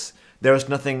about this. There was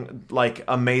nothing like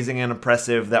amazing and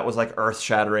impressive that was like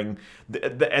earth-shattering,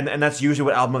 and that's usually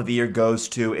what Album of the Year goes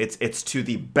to. It's to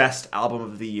the best Album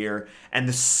of the Year, and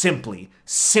this simply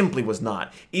was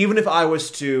not. Even if I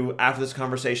was to, after this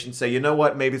conversation, say, you know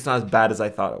what, maybe it's not as bad as I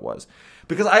thought it was,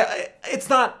 because it's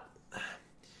not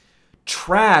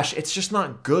trash. It's just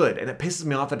not good, and it pisses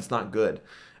me off that it's not good.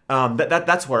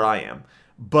 That's where I am,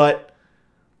 but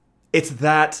it's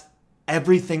that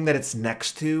everything that it's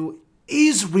next to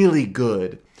is really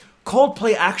good.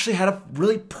 Coldplay actually had a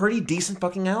really pretty decent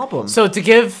fucking album. So to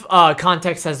give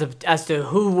context as to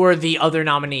who were the other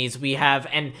nominees, we have,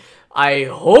 and I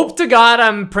hope to God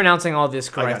I'm pronouncing all this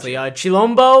correctly.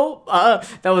 Chilombo,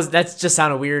 that just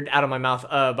sounded weird out of my mouth.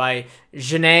 By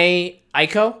Janae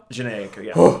Aiko. Janae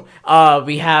Aiko, yeah.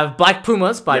 We have Black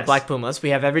Pumas by Yes. Black Pumas. We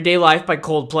have Everyday Life by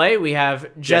Coldplay. We have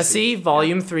Jesse, Jesse,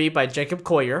 Volume 3 by Jacob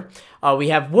Collier. We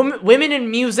have Women in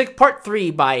Music Part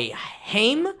 3 by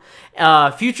Haim.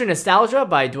 Future Nostalgia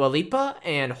by Dua Lipa.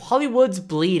 And Hollywood's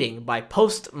Bleeding by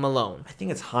Post Malone. I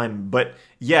think it's Haim, but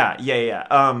yeah.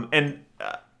 And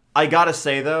I gotta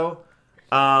say, though...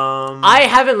 I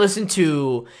haven't listened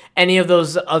to any of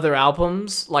those other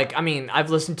albums. Like, I mean, I've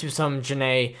listened to some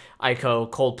Janae Aiko,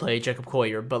 Coldplay, Jacob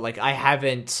Collier, but like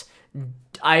I've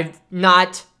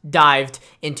not dived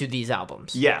into these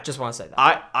albums. Yeah. Just want to say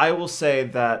that. I will say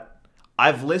that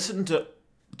I've listened to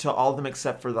all of them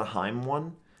except for the Haim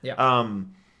one. Yeah.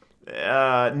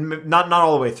 Not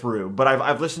all the way through, but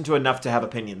I've listened to enough to have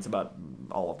opinions about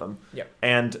all of them. Yeah.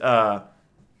 And I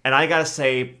gotta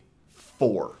say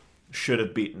 4 should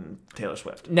have beaten Taylor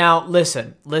Swift. Now,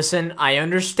 listen. I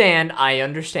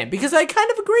understand because I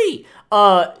kind of agree.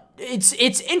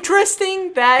 It's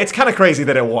interesting that It's kind of crazy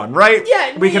that it won, right?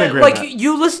 yeah, we can yeah, agree. Like on that.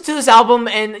 you listen to this album,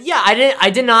 and yeah,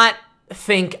 I did not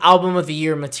think album of the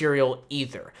year material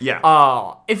either.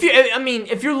 Yeah.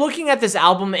 If you're looking at this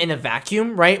album in a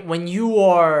vacuum, right? When you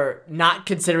are not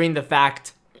considering the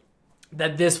fact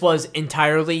that this was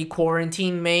entirely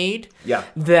quarantine made, Yeah.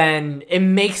 then it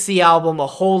makes the album a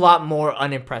whole lot more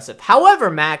unimpressive. However,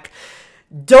 Mac,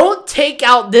 don't take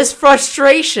out this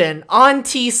frustration on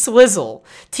T-Swizzle.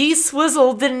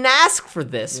 T-Swizzle didn't ask for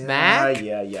this, Mac.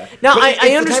 Yeah. Now, But I it's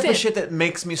the understand. type of shit that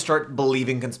makes me start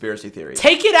believing conspiracy theories.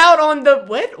 Take it out on the...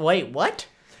 Wait, what?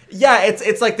 Yeah,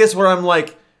 it's like this where I'm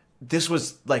like, this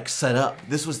was like set up.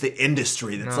 This was the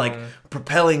industry that's like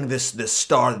propelling this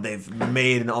star that they've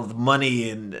made and all the money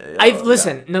and.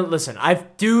 Listen. I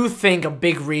do think a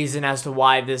big reason as to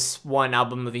why this won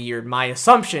album of the year. My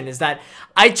assumption is that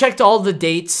I checked all the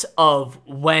dates of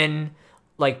when,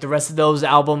 like, the rest of those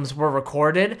albums were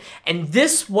recorded, and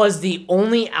this was the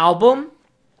only album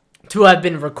to have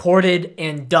been recorded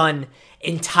and done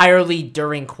entirely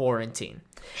during quarantine.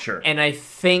 Sure. And I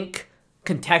think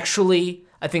contextually,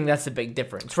 I think that's the big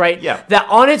difference, right? Yeah. That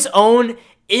on its own,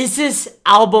 is this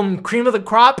album cream of the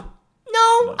crop?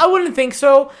 No, I wouldn't think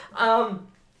so.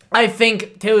 I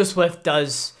think Taylor Swift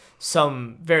does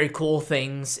some very cool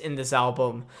things in this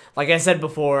album. Like I said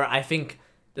before, I think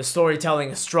the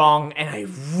storytelling is strong, and I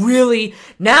really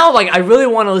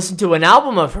want to listen to an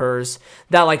album of hers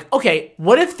that, like, okay,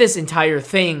 what if this entire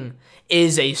thing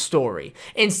is a story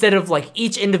instead of like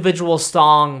each individual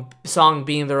song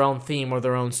being their own theme or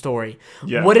their own story?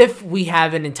 Yeah. What if we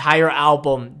have an entire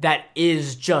album that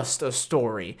is just a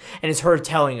story and it's her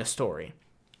telling a story?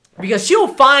 Because she'll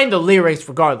find the lyrics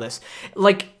regardless.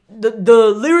 Like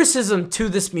the lyricism to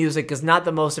this music is not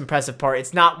the most impressive part.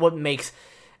 It's not what makes,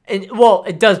 and well,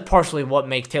 it does partially what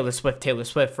makes Taylor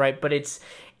Swift, right? But it's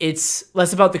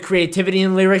less about the creativity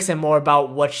in lyrics and more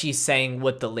about what she's saying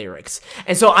with the lyrics.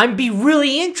 And so I'm be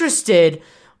really interested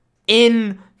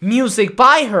in music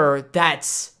by her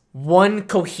that's one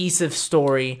cohesive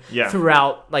story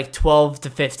throughout like 12 to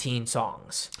 15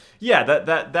 songs. Yeah,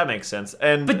 that makes sense.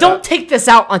 And But don't take this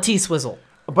out on T-Swizzle.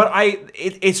 But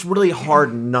it's really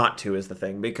hard not to, is the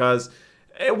thing, because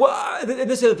this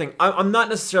is the other thing. I'm not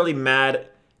necessarily mad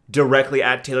directly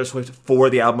at Taylor Swift for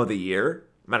the album of the year.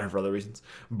 I'm mad at her for other reasons,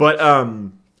 but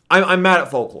I'm mad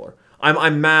at Folklore.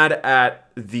 I'm mad at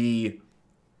the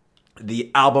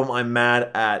album. I'm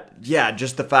mad at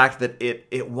just the fact that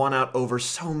it won out over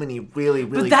so many really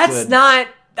But that's good... not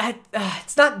that.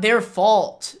 It's not their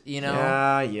fault, you know.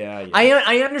 Yeah.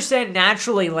 I understand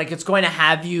naturally, like it's going to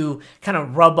have you kind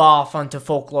of rub off onto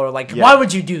Folklore. Like, why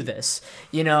would you do this?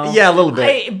 You know. Yeah, a little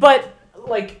bit. But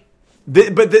like.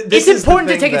 It's important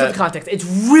to take it to the context. It's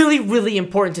really, really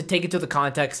important to take it to the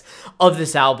context of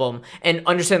this album and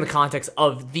understand the context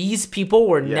of these people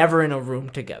were never in a room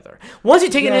together. Once you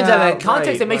take it into that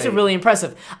context, it makes it really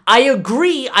impressive. I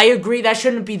agree that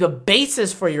shouldn't be the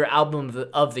basis for your album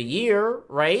of the year,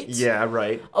 right? Yeah,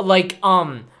 right. Like,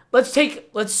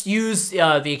 let's use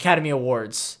the Academy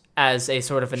Awards as a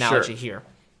sort of analogy here.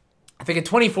 I think in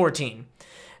 2014,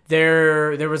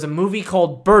 there was a movie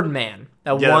called Birdman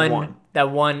that won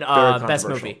Best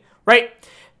Movie, right?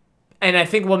 And I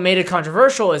think what made it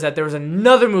controversial is that there was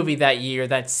another movie that year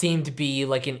that seemed to be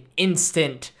like an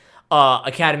instant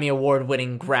Academy Award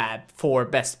winning grab for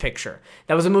Best Picture.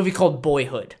 That was a movie called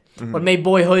Boyhood. Mm-hmm. What made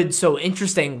Boyhood so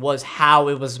interesting was how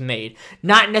it was made,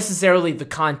 not necessarily the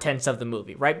contents of the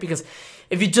movie, right? Because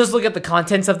if you just look at the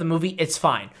contents of the movie, it's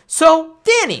fine. So,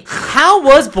 Danny, how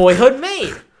was Boyhood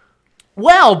made?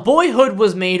 Well, Boyhood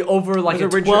was made over like a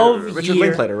 12-year... Richard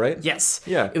Linklater, right? Yes.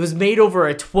 Yeah. It was made over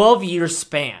a 12-year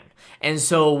span. And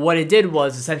so what it did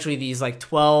was essentially these like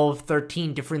 12,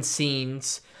 13 different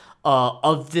scenes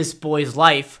of this boy's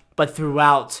life, but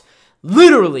throughout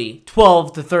literally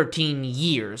 12 to 13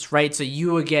 years, right? So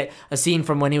you would get a scene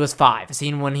from when he was 5, a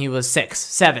scene when he was 6,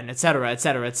 7, etc.,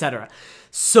 etc., etc.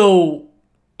 So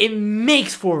it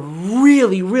makes for a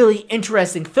really, really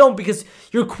interesting film because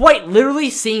you're quite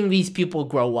literally seeing these people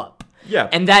grow up. Yeah.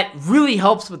 And that really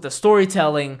helps with the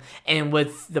storytelling and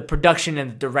with the production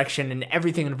and the direction and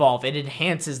everything involved. It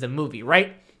enhances the movie,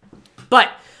 right?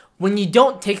 But when you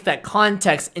don't take that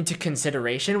context into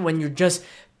consideration, when you're just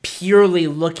purely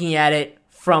looking at it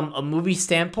from a movie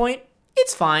standpoint,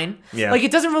 it's fine. Yeah. Like,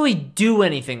 it doesn't really do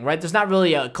anything, right? There's not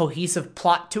really a cohesive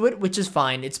plot to it, which is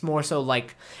fine. It's more so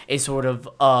like a sort of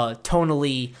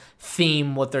tonally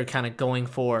theme, what they're kind of going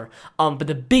for. But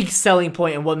the big selling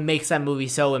point and what makes that movie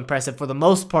so impressive for the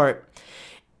most part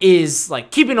is like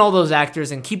keeping all those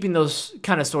actors and keeping those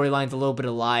kind of storylines a little bit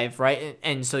alive, right?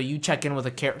 And so you check in with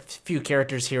a few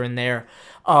characters here and there.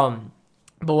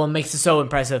 But what makes it so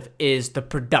impressive is the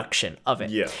production of it.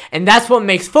 Yeah. And that's what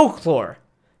makes Folklore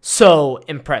so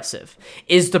impressive,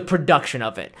 is the production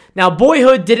of it. Now,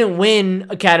 Boyhood didn't win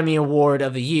Academy Award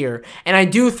of the Year, and I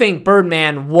do think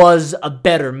Birdman was a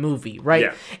better movie, right?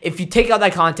 Yeah. If you take out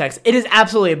that context, it is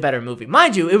absolutely a better movie.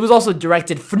 Mind you, it was also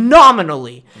directed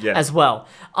phenomenally as well.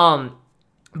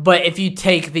 But if you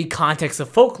take the context of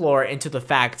Folklore into the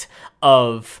fact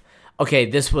of, okay,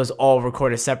 this was all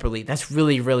recorded separately, that's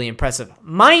really, really impressive.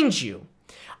 Mind you,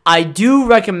 I do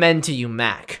recommend to you,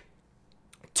 Mac,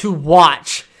 to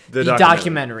watch the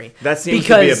documentary. That seems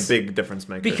to be a big difference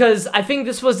maker. Because I think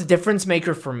this was the difference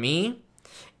maker for me,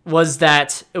 was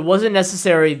that it wasn't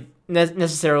necessarily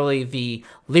the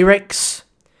lyrics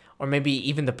or maybe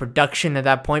even the production at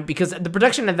that point. Because the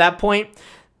production at that point,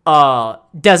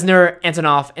 Dessner,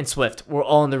 Antonoff, and Swift were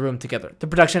all in the room together. The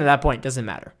production at that point doesn't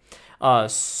matter.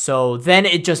 So then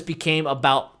it just became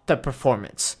about the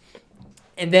performance.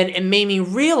 And then it made me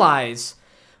realize,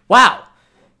 wow,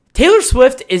 Taylor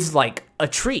Swift is like a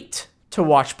treat to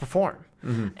watch perform.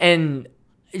 Mm-hmm. And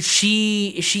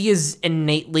she is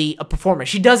innately a performer.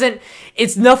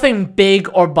 It's nothing big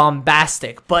or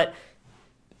bombastic, but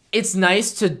it's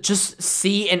nice to just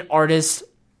see an artist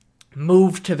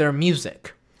move to their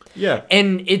music. Yeah.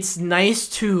 And it's nice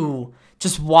to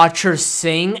just watch her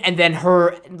sing and then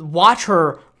watch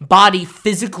her body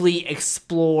physically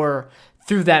explore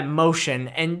through that motion,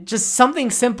 and just something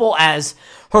simple as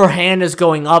her hand is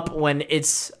going up when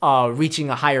it's reaching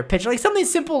a higher pitch, like something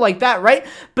simple like that, right?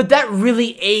 But that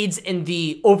really aids in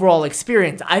the overall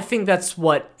experience. I think that's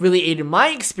what really aided my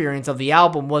experience of the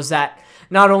album, was that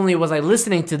not only was I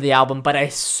listening to the album, but I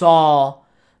saw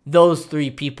those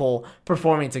three people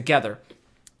performing together.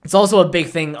 It's also a big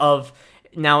thing of,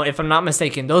 now, if I'm not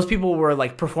mistaken, those people were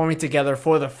like performing together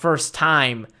for the first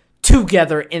time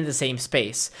together in the same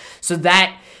space. So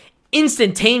that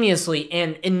instantaneously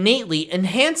and innately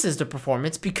enhances the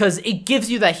performance because it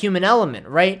gives you that human element,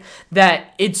 right?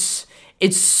 That it's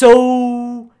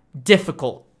so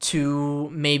difficult to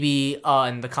maybe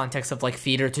in the context of like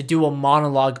theater to do a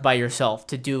monologue by yourself,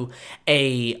 to do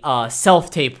a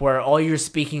self-tape where all you're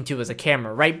speaking to is a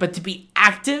camera, right? But to be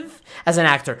active as an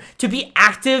actor, to be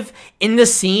active in the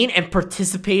scene and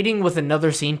participating with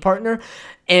another scene partner,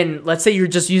 and let's say you're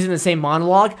just using the same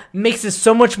monologue, makes it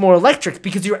so much more electric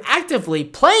because you're actively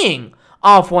playing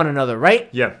off one another, right?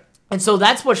 Yeah. And so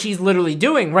that's what she's literally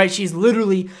doing, right? She's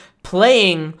literally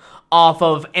playing off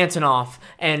of Antonoff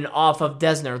and off of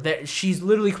Dessner. She's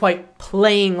literally quite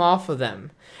playing off of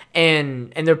them.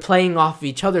 And they're playing off of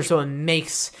each other, so it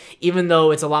makes, even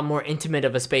though it's a lot more intimate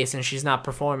of a space and she's not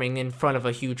performing in front of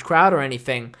a huge crowd or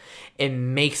anything, it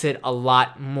makes it a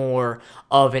lot more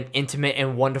of an intimate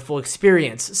and wonderful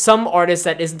experience. Some artists,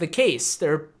 that isn't the case.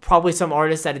 There are probably some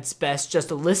artists that it's best just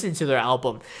to listen to their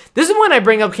album. This is when I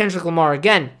bring up Kendrick Lamar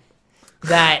again.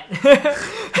 That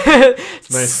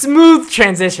nice. Smooth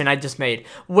transition I just made,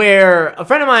 where a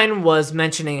friend of mine was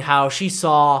mentioning how she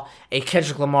saw a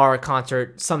Kendrick Lamar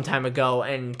concert some time ago,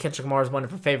 and Kendrick Lamar is one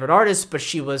of her favorite artists, but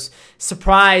she was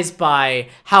surprised by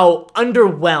how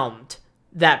underwhelmed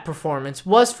that performance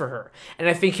was for her. And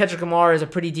I think Kendrick Lamar is a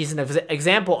pretty decent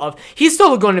example of, he's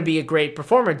still going to be a great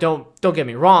performer, don't get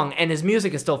me wrong, and his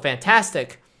music is still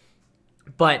fantastic,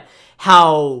 but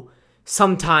how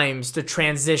sometimes the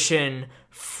transition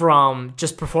from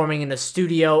just performing in a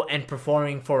studio and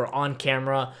performing for on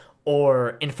camera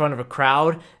or in front of a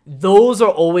crowd, those are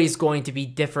always going to be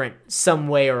different some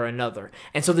way or another.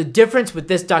 And so the difference with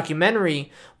this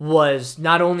documentary was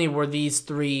not only were these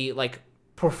three like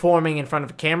performing in front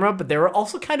of a camera, but they were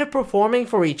also kind of performing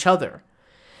for each other.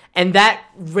 And that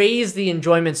raised the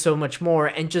enjoyment so much more.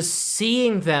 And just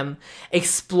seeing them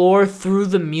explore through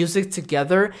the music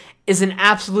together is an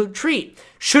absolute treat.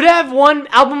 Should have won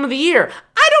Album of the Year.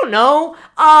 I don't know.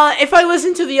 If I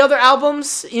listen to the other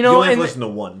albums, you only have to listen to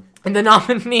one. And the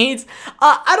nominees,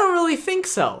 I don't really think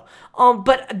so.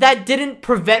 But that didn't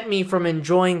prevent me from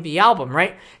enjoying the album,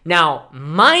 right? Now,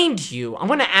 mind you, I'm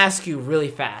going to ask you really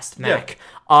fast, Mac.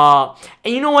 Yeah.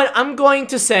 And you know what? I'm going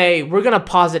to say we're going to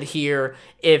pause it here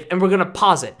if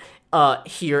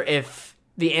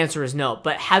the answer is no.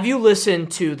 But have you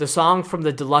listened to the song from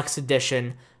the deluxe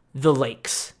edition, The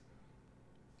Lakes?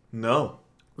 No.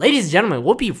 Ladies and gentlemen,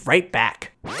 we'll be right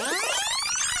back.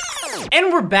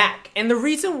 And we're back. And the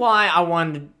reason why I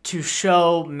wanted to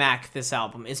show Mac this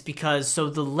album is because The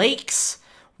Lakes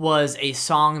was a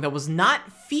song that was not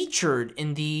featured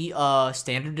in the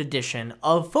standard edition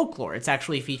of Folklore. It's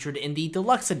actually featured in the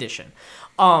deluxe edition.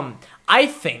 I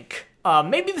think,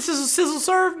 maybe this is a sizzle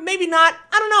serve, maybe not,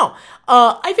 I don't know.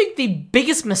 I think the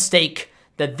biggest mistake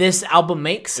that this album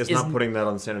makes is not putting that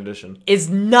on the standard edition. Is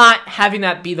not having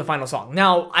that be the final song.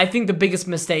 Now, I think the biggest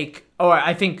mistake, or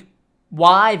I think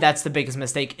why that's the biggest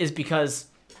mistake, is because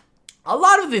a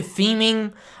lot of the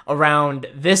theming around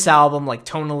this album, like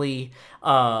tonally,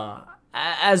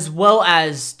 as well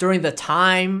as during the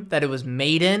time that it was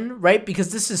made in, right?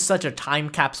 Because this is such a time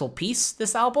capsule piece,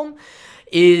 this album,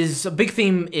 is a big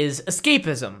theme is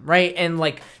escapism, right? And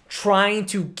like trying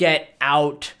to get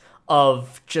out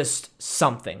of just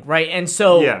something, right? And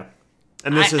so... Yeah.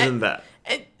 And this isn't that.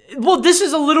 Well, this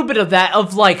is a little bit of that,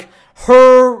 of like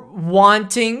her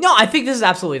wanting... No, I think this is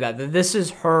absolutely that. This is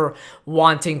her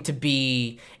wanting to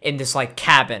be in this like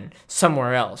cabin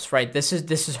somewhere else, right? This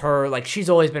is her, like, she's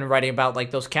always been writing about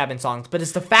like those cabin songs, but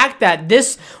it's the fact that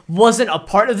this wasn't a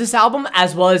part of this album,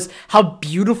 as well as how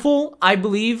beautiful I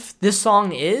believe this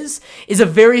song is a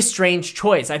very strange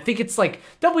choice. I think it's like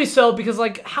doubly so because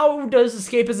like how does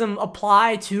escapism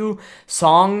apply to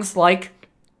songs like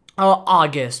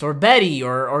August or Betty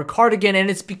or Cardigan?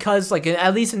 And it's because like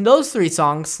at least in those three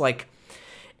songs, like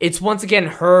it's once again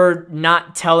her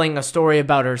not telling a story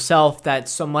about herself, that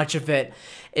so much of it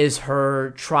is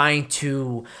her trying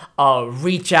to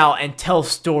reach out and tell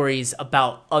stories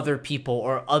about other people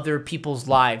or other people's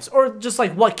lives, or just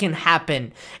like what can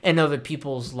happen in other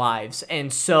people's lives.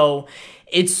 And so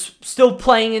it's still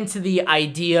playing into the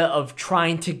idea of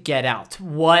trying to get out.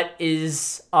 What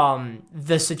is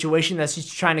the situation that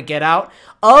she's trying to get out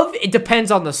of? It depends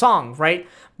on the song, right?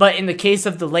 But in the case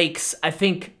of The Lakes, I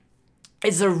think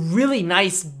it's a really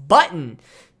nice button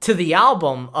to the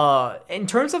album in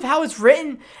terms of how it's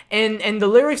written and the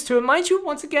lyrics to it. Mind you,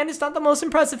 once again, it's not the most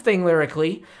impressive thing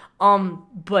lyrically,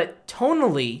 but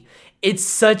tonally, it's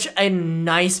such a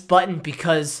nice button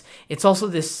because it's also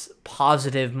this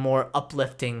positive, more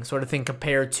uplifting sort of thing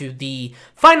compared to the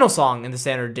final song in the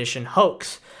standard edition,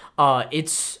 Hoax.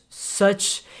 It's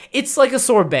like a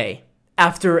sorbet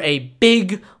after a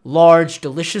big, large,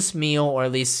 delicious meal, or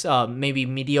at least maybe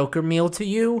mediocre meal to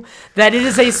you, that it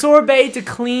is a sorbet to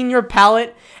clean your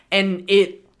palate, and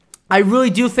I really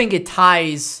do think it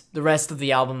ties the rest of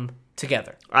the album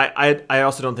together. I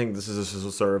also don't think this is a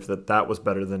sizzle serve that was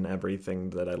better than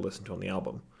everything that I listened to on the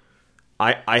album.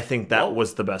 I think that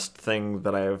was the best thing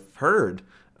that I've heard.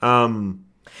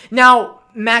 Now,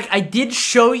 Mac, I did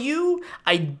show you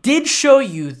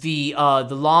the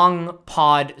Long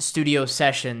Pod Studio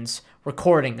Sessions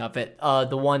recording of it,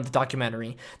 the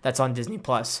documentary that's on Disney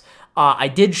Plus. I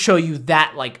did show you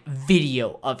that like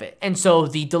video of it, and so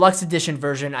the deluxe edition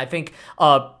version, I think,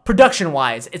 production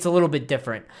wise, it's a little bit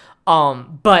different.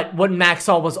 But what Max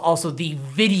saw was also the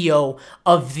video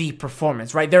of the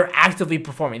performance, right? They're actively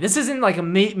performing. This isn't like a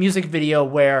music video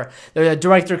where the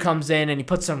director comes in and he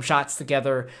puts some shots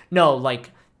together. No,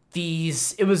 like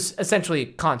it was essentially a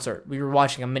concert. We were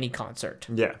watching a mini concert.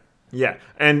 Yeah.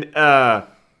 And,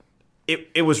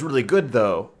 it was really good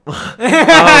though.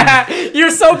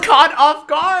 You're so caught off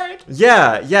guard.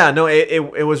 Yeah. No,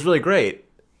 it was really great.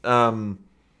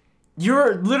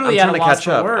 You're literally at a loss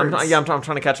for words. I'm trying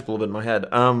to catch up a little bit in my head.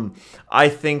 I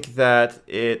think that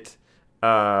it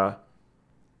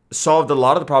solved a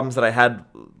lot of the problems that I had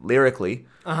lyrically.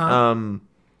 To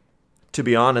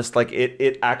be honest, like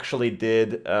it actually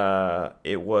did.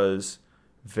 It was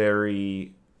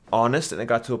very honest, and it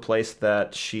got to a place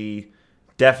that she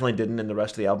definitely didn't in the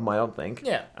rest of the album, I don't think.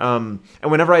 Yeah. And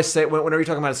whenever you're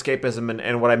talking about escapism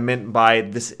and what I meant by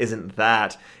this isn't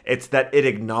that, it's that it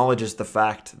acknowledges the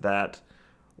fact that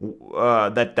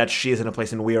that she is in a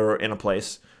place and we are in a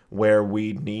place where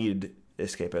we need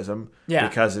escapism. Yeah.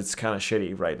 Because it's kind of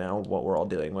shitty right now what we're all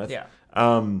dealing with. Yeah.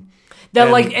 And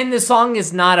the song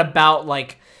is not about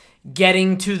like,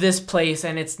 getting to this place,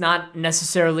 and it's not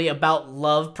necessarily about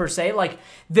love per se. Like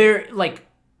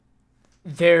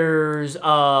there's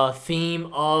a theme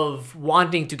of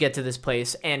wanting to get to this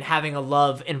place and having a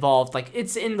love involved. Like,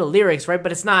 it's in the lyrics, right?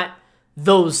 But it's not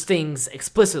those things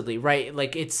explicitly, right?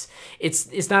 Like, it's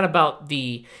not about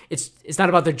it's not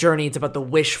about the journey, it's about the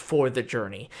wish for the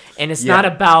journey. And it's not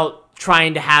about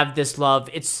trying to have this love.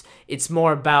 It's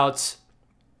more about,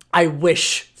 I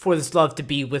wish for this love to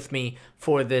be with me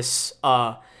for this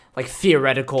like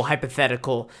theoretical,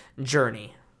 hypothetical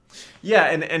journey. Yeah,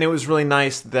 and it was really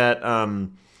nice that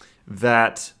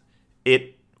that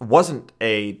it wasn't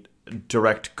a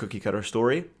direct cookie cutter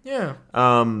story. Yeah.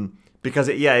 Because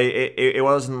it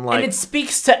wasn't like, and it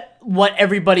speaks to what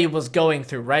everybody was going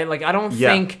through, right? Like, I don't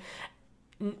think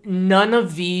none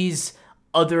of these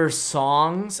other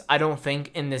songs, I don't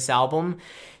think, in this album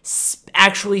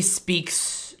actually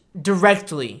speaks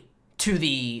directly to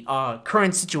the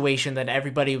current situation that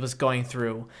everybody was going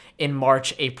through in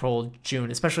March, April,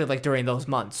 June, especially like during those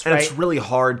months, right? And it's really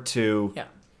hard to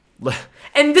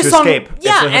and this to song, escape.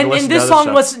 and this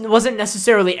song wasn't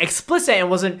necessarily explicit, and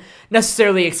wasn't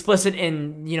necessarily explicit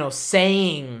in, you know,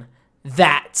 saying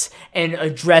that and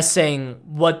addressing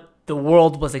what the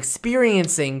world was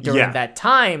experiencing during that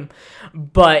time,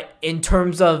 but in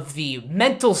terms of the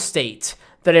mental state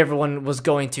that everyone was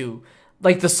going to,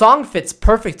 like, the song fits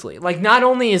perfectly. Like, not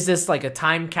only is this like a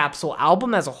time capsule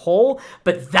album as a whole,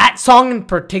 but that song in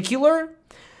particular,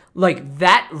 like,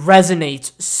 that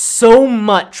resonates so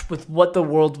much with what the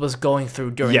world was going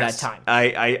through during that time.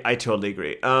 I totally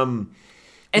agree. So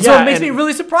it makes me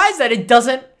really surprised that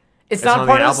it's not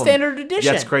part of the standard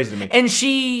edition. Yeah, it's crazy to me. And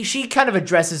she kind of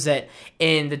addresses it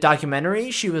in the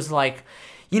documentary. She was like,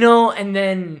 you know, and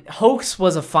then Hoax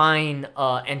was a fine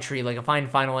entry, like a fine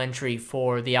final entry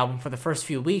for the album for the first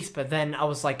few weeks, but then I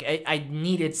was like, I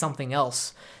needed something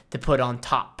else to put on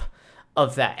top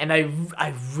of that. And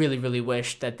I really, really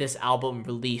wish that this album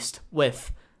released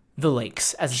with The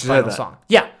Lakes as its final song.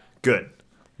 Yeah. Good.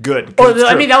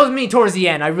 I mean, that was me towards the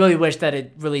end. I really wish that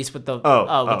it released with the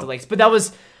The Lakes.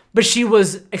 But she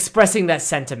was expressing that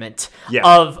sentiment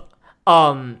of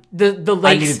the Lakes.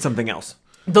 I needed something else.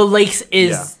 The Lakes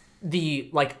is the,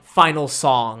 like, final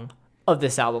song of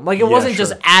this album. Like, it wasn't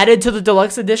just added to the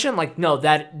deluxe edition. Like, no,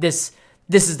 this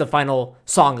is the final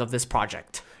song of this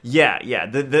project. Yeah.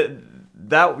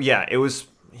 It was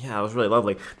really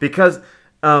lovely because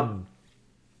and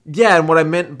what I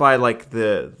meant by, like,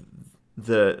 the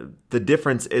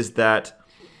difference is that,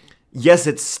 yes,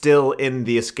 it's still in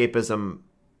the escapism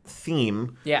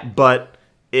theme, but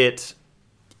it's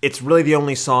really the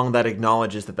only song that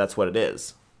acknowledges that that's what it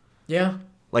is. Yeah.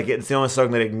 Like, it's the only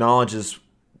song that acknowledges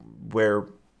where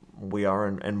we are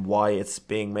and why it's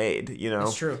being made, you know?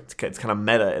 It's true. It's kind of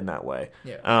meta in that way.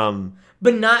 Yeah.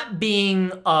 But not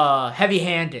being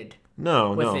heavy-handed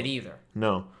with it either.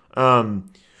 No.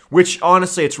 Which,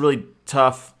 honestly, it's really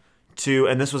tough to,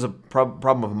 and this was a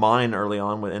problem of mine early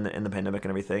on in the pandemic and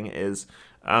everything, is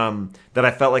that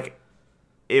I felt like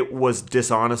it was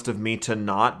dishonest of me to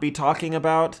not be talking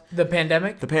about the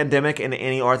pandemic and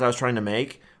any art that I was trying to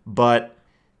make, but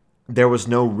there was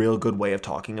no real good way of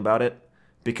talking about it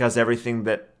because everything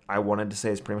that I wanted to say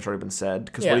has pretty much already been said.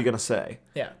 Because what are you going to say?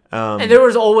 Yeah. And there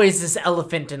was always this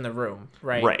elephant in the room,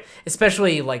 right? Right.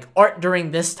 Especially, like, art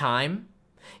during this time.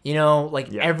 You know,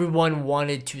 like, everyone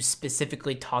wanted to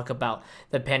specifically talk about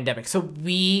the pandemic. So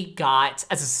we got,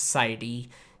 as a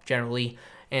society, generally,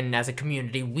 and as a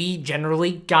community, we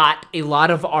generally got a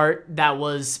lot of art that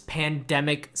was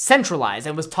pandemic centralized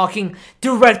and was talking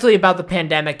directly about the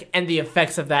pandemic and the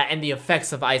effects of that and the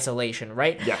effects of isolation,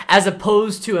 right? Yeah. As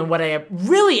opposed to, and what I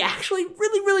really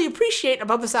appreciate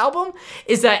about this album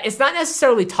is that it's not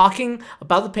necessarily talking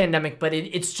about the pandemic, but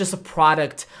it's just a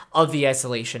product of the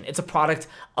isolation. It's a product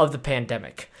of the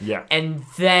pandemic. Yeah. And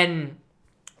then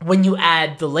when you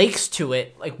add The Lakes to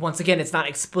it, like, once again, it's not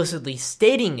explicitly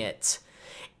stating it.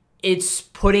 It's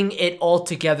putting it all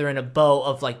together in a bow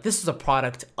of, like, this is a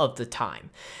product of the time.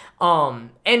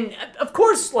 And of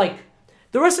course, like,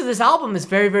 the rest of this album is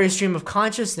very, very stream of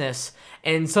consciousness,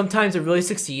 and sometimes it really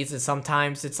succeeds, and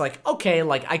sometimes it's like, okay,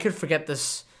 like, I could forget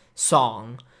this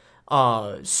song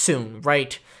soon,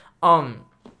 right?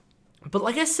 But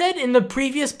like I said in the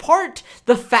previous part,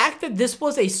 the fact that this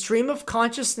was a stream of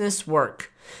consciousness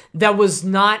work that was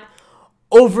not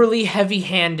overly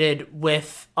heavy-handed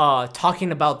with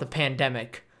talking about the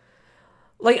pandemic.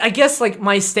 Like, I guess, like,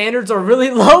 my standards are really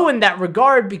low in that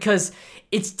regard because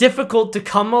it's difficult to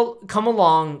come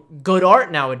along good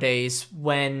art nowadays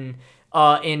when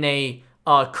in a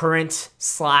current /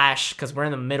 because we're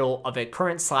in the middle of a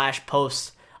current /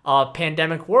 post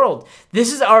pandemic world.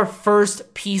 This is our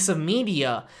first piece of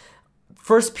media,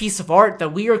 first piece of art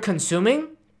that we are consuming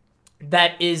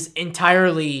that is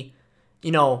entirely,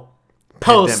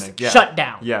 post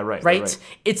shutdown. Yeah, right. Right?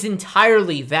 It's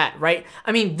entirely that, right?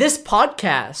 I mean, this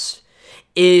podcast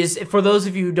is, for those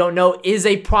of you who don't know, is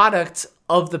a product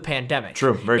of the pandemic.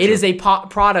 True, very true. It is a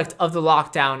product of the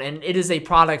lockdown, and it is a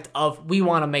product of we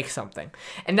want to make something.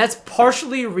 And that's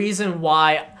partially a reason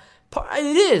why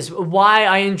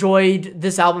I enjoyed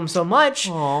this album so much.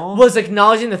 Aww. Was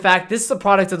acknowledging the fact this is a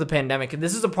product of the pandemic, and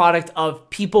this is a product of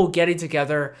people getting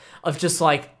together, of just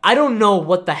like, I don't know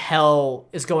what the hell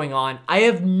is going on. I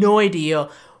have no idea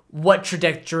what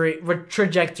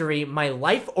trajectory my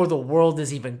life or the world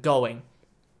is even going.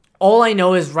 All I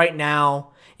know is right now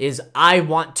is I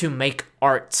want to make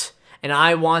art, and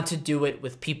I want to do it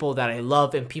with people that I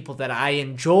love and people that I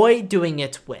enjoy doing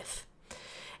it with.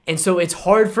 And so it's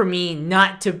hard for me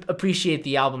not to appreciate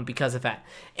the album because of that.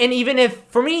 And even if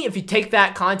you take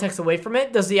that context away from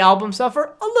it, does the album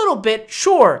suffer? A little bit,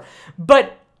 sure.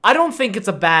 But I don't think it's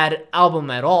a bad album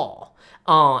at all.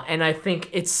 And I think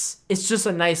it's just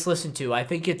a nice listen to. I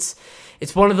think it's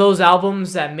one of those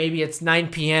albums that maybe it's 9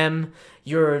 p.m.,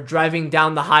 you're driving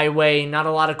down the highway, not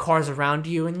a lot of cars around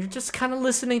you, and you're just kind of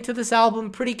listening to this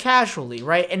album pretty casually,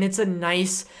 right? And it's a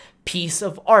nice piece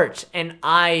of art, and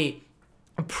I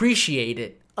appreciate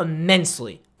it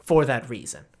immensely for that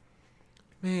reason.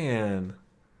 Man,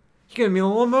 you getting me a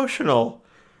little emotional.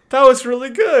 That was really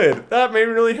good. That made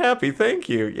me really happy. Thank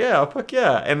you. Yeah, fuck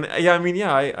yeah. And yeah, I mean,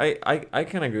 yeah, I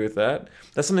kind of agree with that.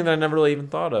 That's something that I never really even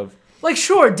thought of. Like,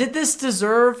 sure, did this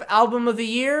deserve Album of the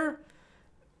Year,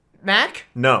 Mac?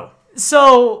 No.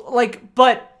 So, like,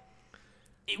 but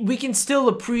we can still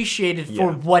appreciate it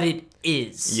for what it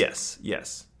is.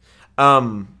 Yes.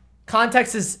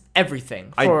 Context is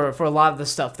everything for a lot of the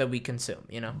stuff that we consume,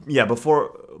 Yeah,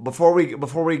 before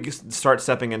we start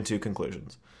stepping into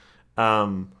conclusions,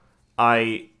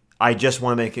 I just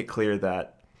want to make it clear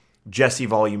that Jesse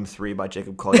Volume 3 by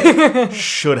Jacob Collier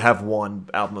should have won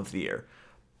Album of the Year.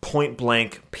 Point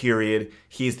blank, period.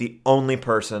 He's the only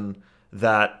person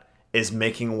that is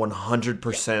making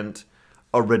 100%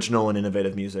 original and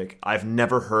innovative music. I've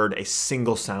never heard a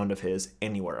single sound of his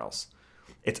anywhere else.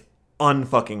 It's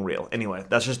unfucking real. Anyway,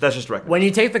 that's just record. When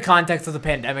you take the context of the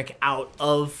pandemic out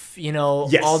of,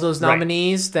 all those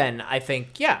nominees, then I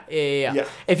think, yeah.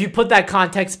 If you put that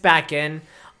context back in,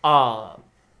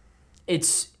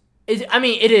 it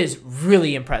is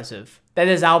really impressive that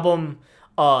his album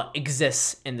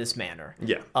exists in this manner.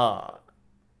 Yeah.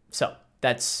 So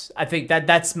I think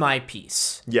that's my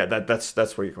piece. Yeah,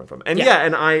 that's where you're coming from. And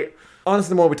and I honestly,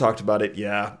 the more we talked about it,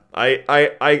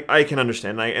 I can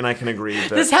understand and I can agree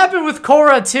that this happened with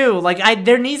Korra too. Like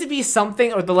there needs to be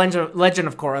something, or the Legend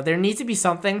of Korra. There needs to be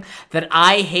something that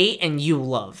I hate and you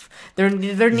love. There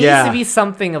needs to be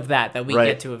something of that we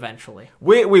get to eventually.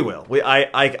 We will.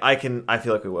 I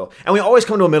feel like we will. And we always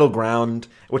come to a middle ground,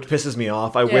 which pisses me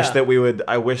off. I wish that we would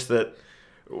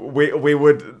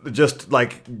just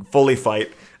like fully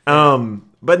fight.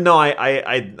 But no,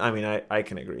 I mean I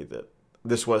can agree that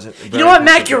this wasn't. You know what,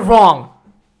 Mac? You're wrong.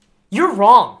 You're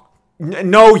wrong.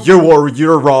 No,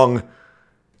 you're wrong.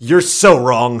 You're so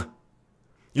wrong.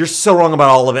 You're so wrong about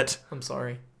all of it. I'm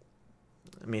sorry.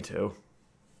 Me too.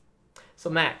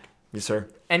 So Mac. Yes, sir.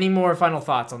 Any more final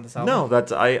thoughts on this album? No,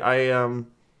 that's I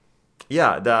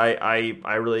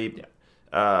really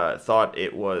thought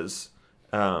it was.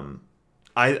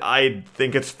 I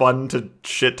think it's fun to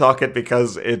shit talk it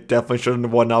because it definitely shouldn't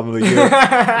have won Album of the Year.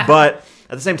 But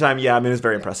at the same time, I mean, it's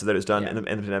very impressive that it was done in the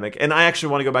pandemic. And I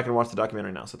actually want to go back and watch the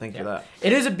documentary now, so thank you for that.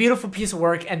 It is a beautiful piece of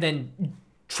work, and then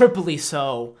triply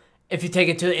so if you take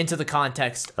it into the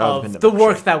context of the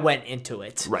work that went into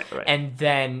it. Right. And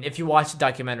then if you watch the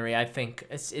documentary, I think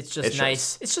it's just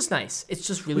nice. It's just nice. It's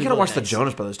just really, we gotta really watch nice. The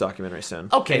Jonas Brothers documentary soon.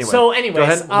 Okay, anyway, so anyways. Go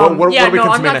ahead. What are we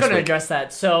I'm not going to week? address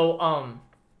that. So,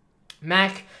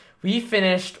 Mac, we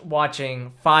finished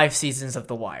watching 5 seasons of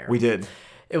The Wire. We did.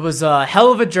 It was a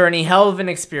hell of a journey, hell of an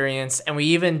experience, and we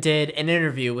even did an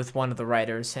interview with one of the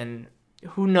writers, and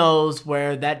who knows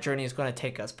where that journey is going to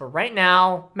take us. But right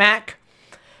now, Mac,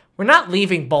 we're not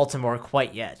leaving Baltimore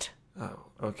quite yet. Oh,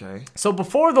 okay. So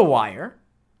before The Wire,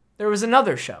 there was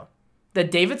another show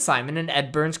that David Simon and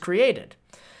Ed Burns created.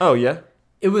 Oh, yeah?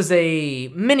 It was a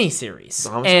mini-series.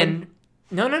 And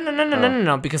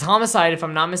No, because Homicide, if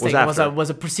I'm not mistaken, was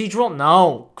a procedural.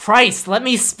 No, Christ, let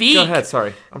me speak. Go ahead,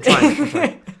 sorry. I'm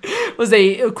trying.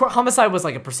 Homicide was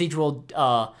like a procedural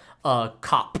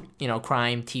cop,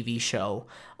 crime TV show.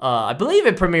 I believe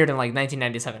it premiered in like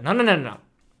 1997. No.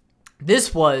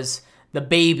 This was the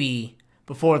baby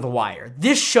before The Wire.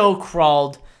 This show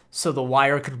crawled so The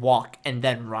Wire could walk and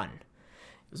then run.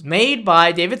 It was made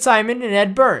by David Simon and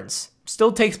Ed Burns.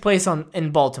 Still takes place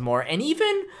in Baltimore. And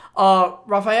even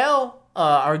Raphael,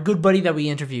 our good buddy that we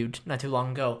interviewed not too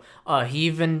long ago, he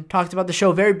even talked about the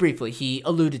show very briefly. He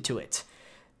alluded to it.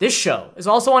 This show is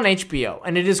also on HBO,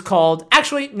 and it is called...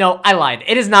 Actually, no, I lied.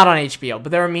 It is not on HBO,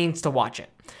 but there are means to watch it.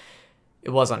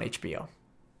 It was on HBO.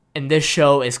 And this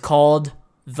show is called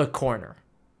The Corner.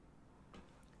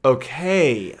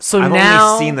 Okay. So I've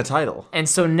now, only seen the title. And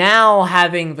so now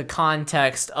having the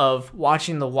context of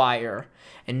watching The Wire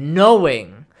and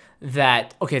knowing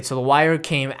that, okay, so The Wire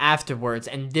came afterwards,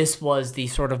 and this was the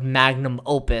sort of magnum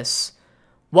opus.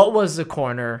 What was The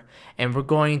Corner? And we're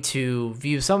going to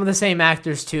view some of the same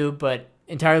actors too, but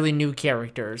entirely new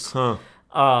characters.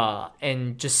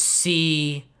 And just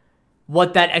see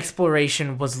what that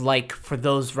exploration was like for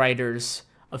those writers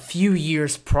a few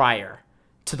years prior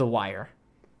to The Wire.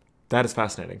 That is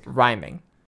fascinating. Rhyming.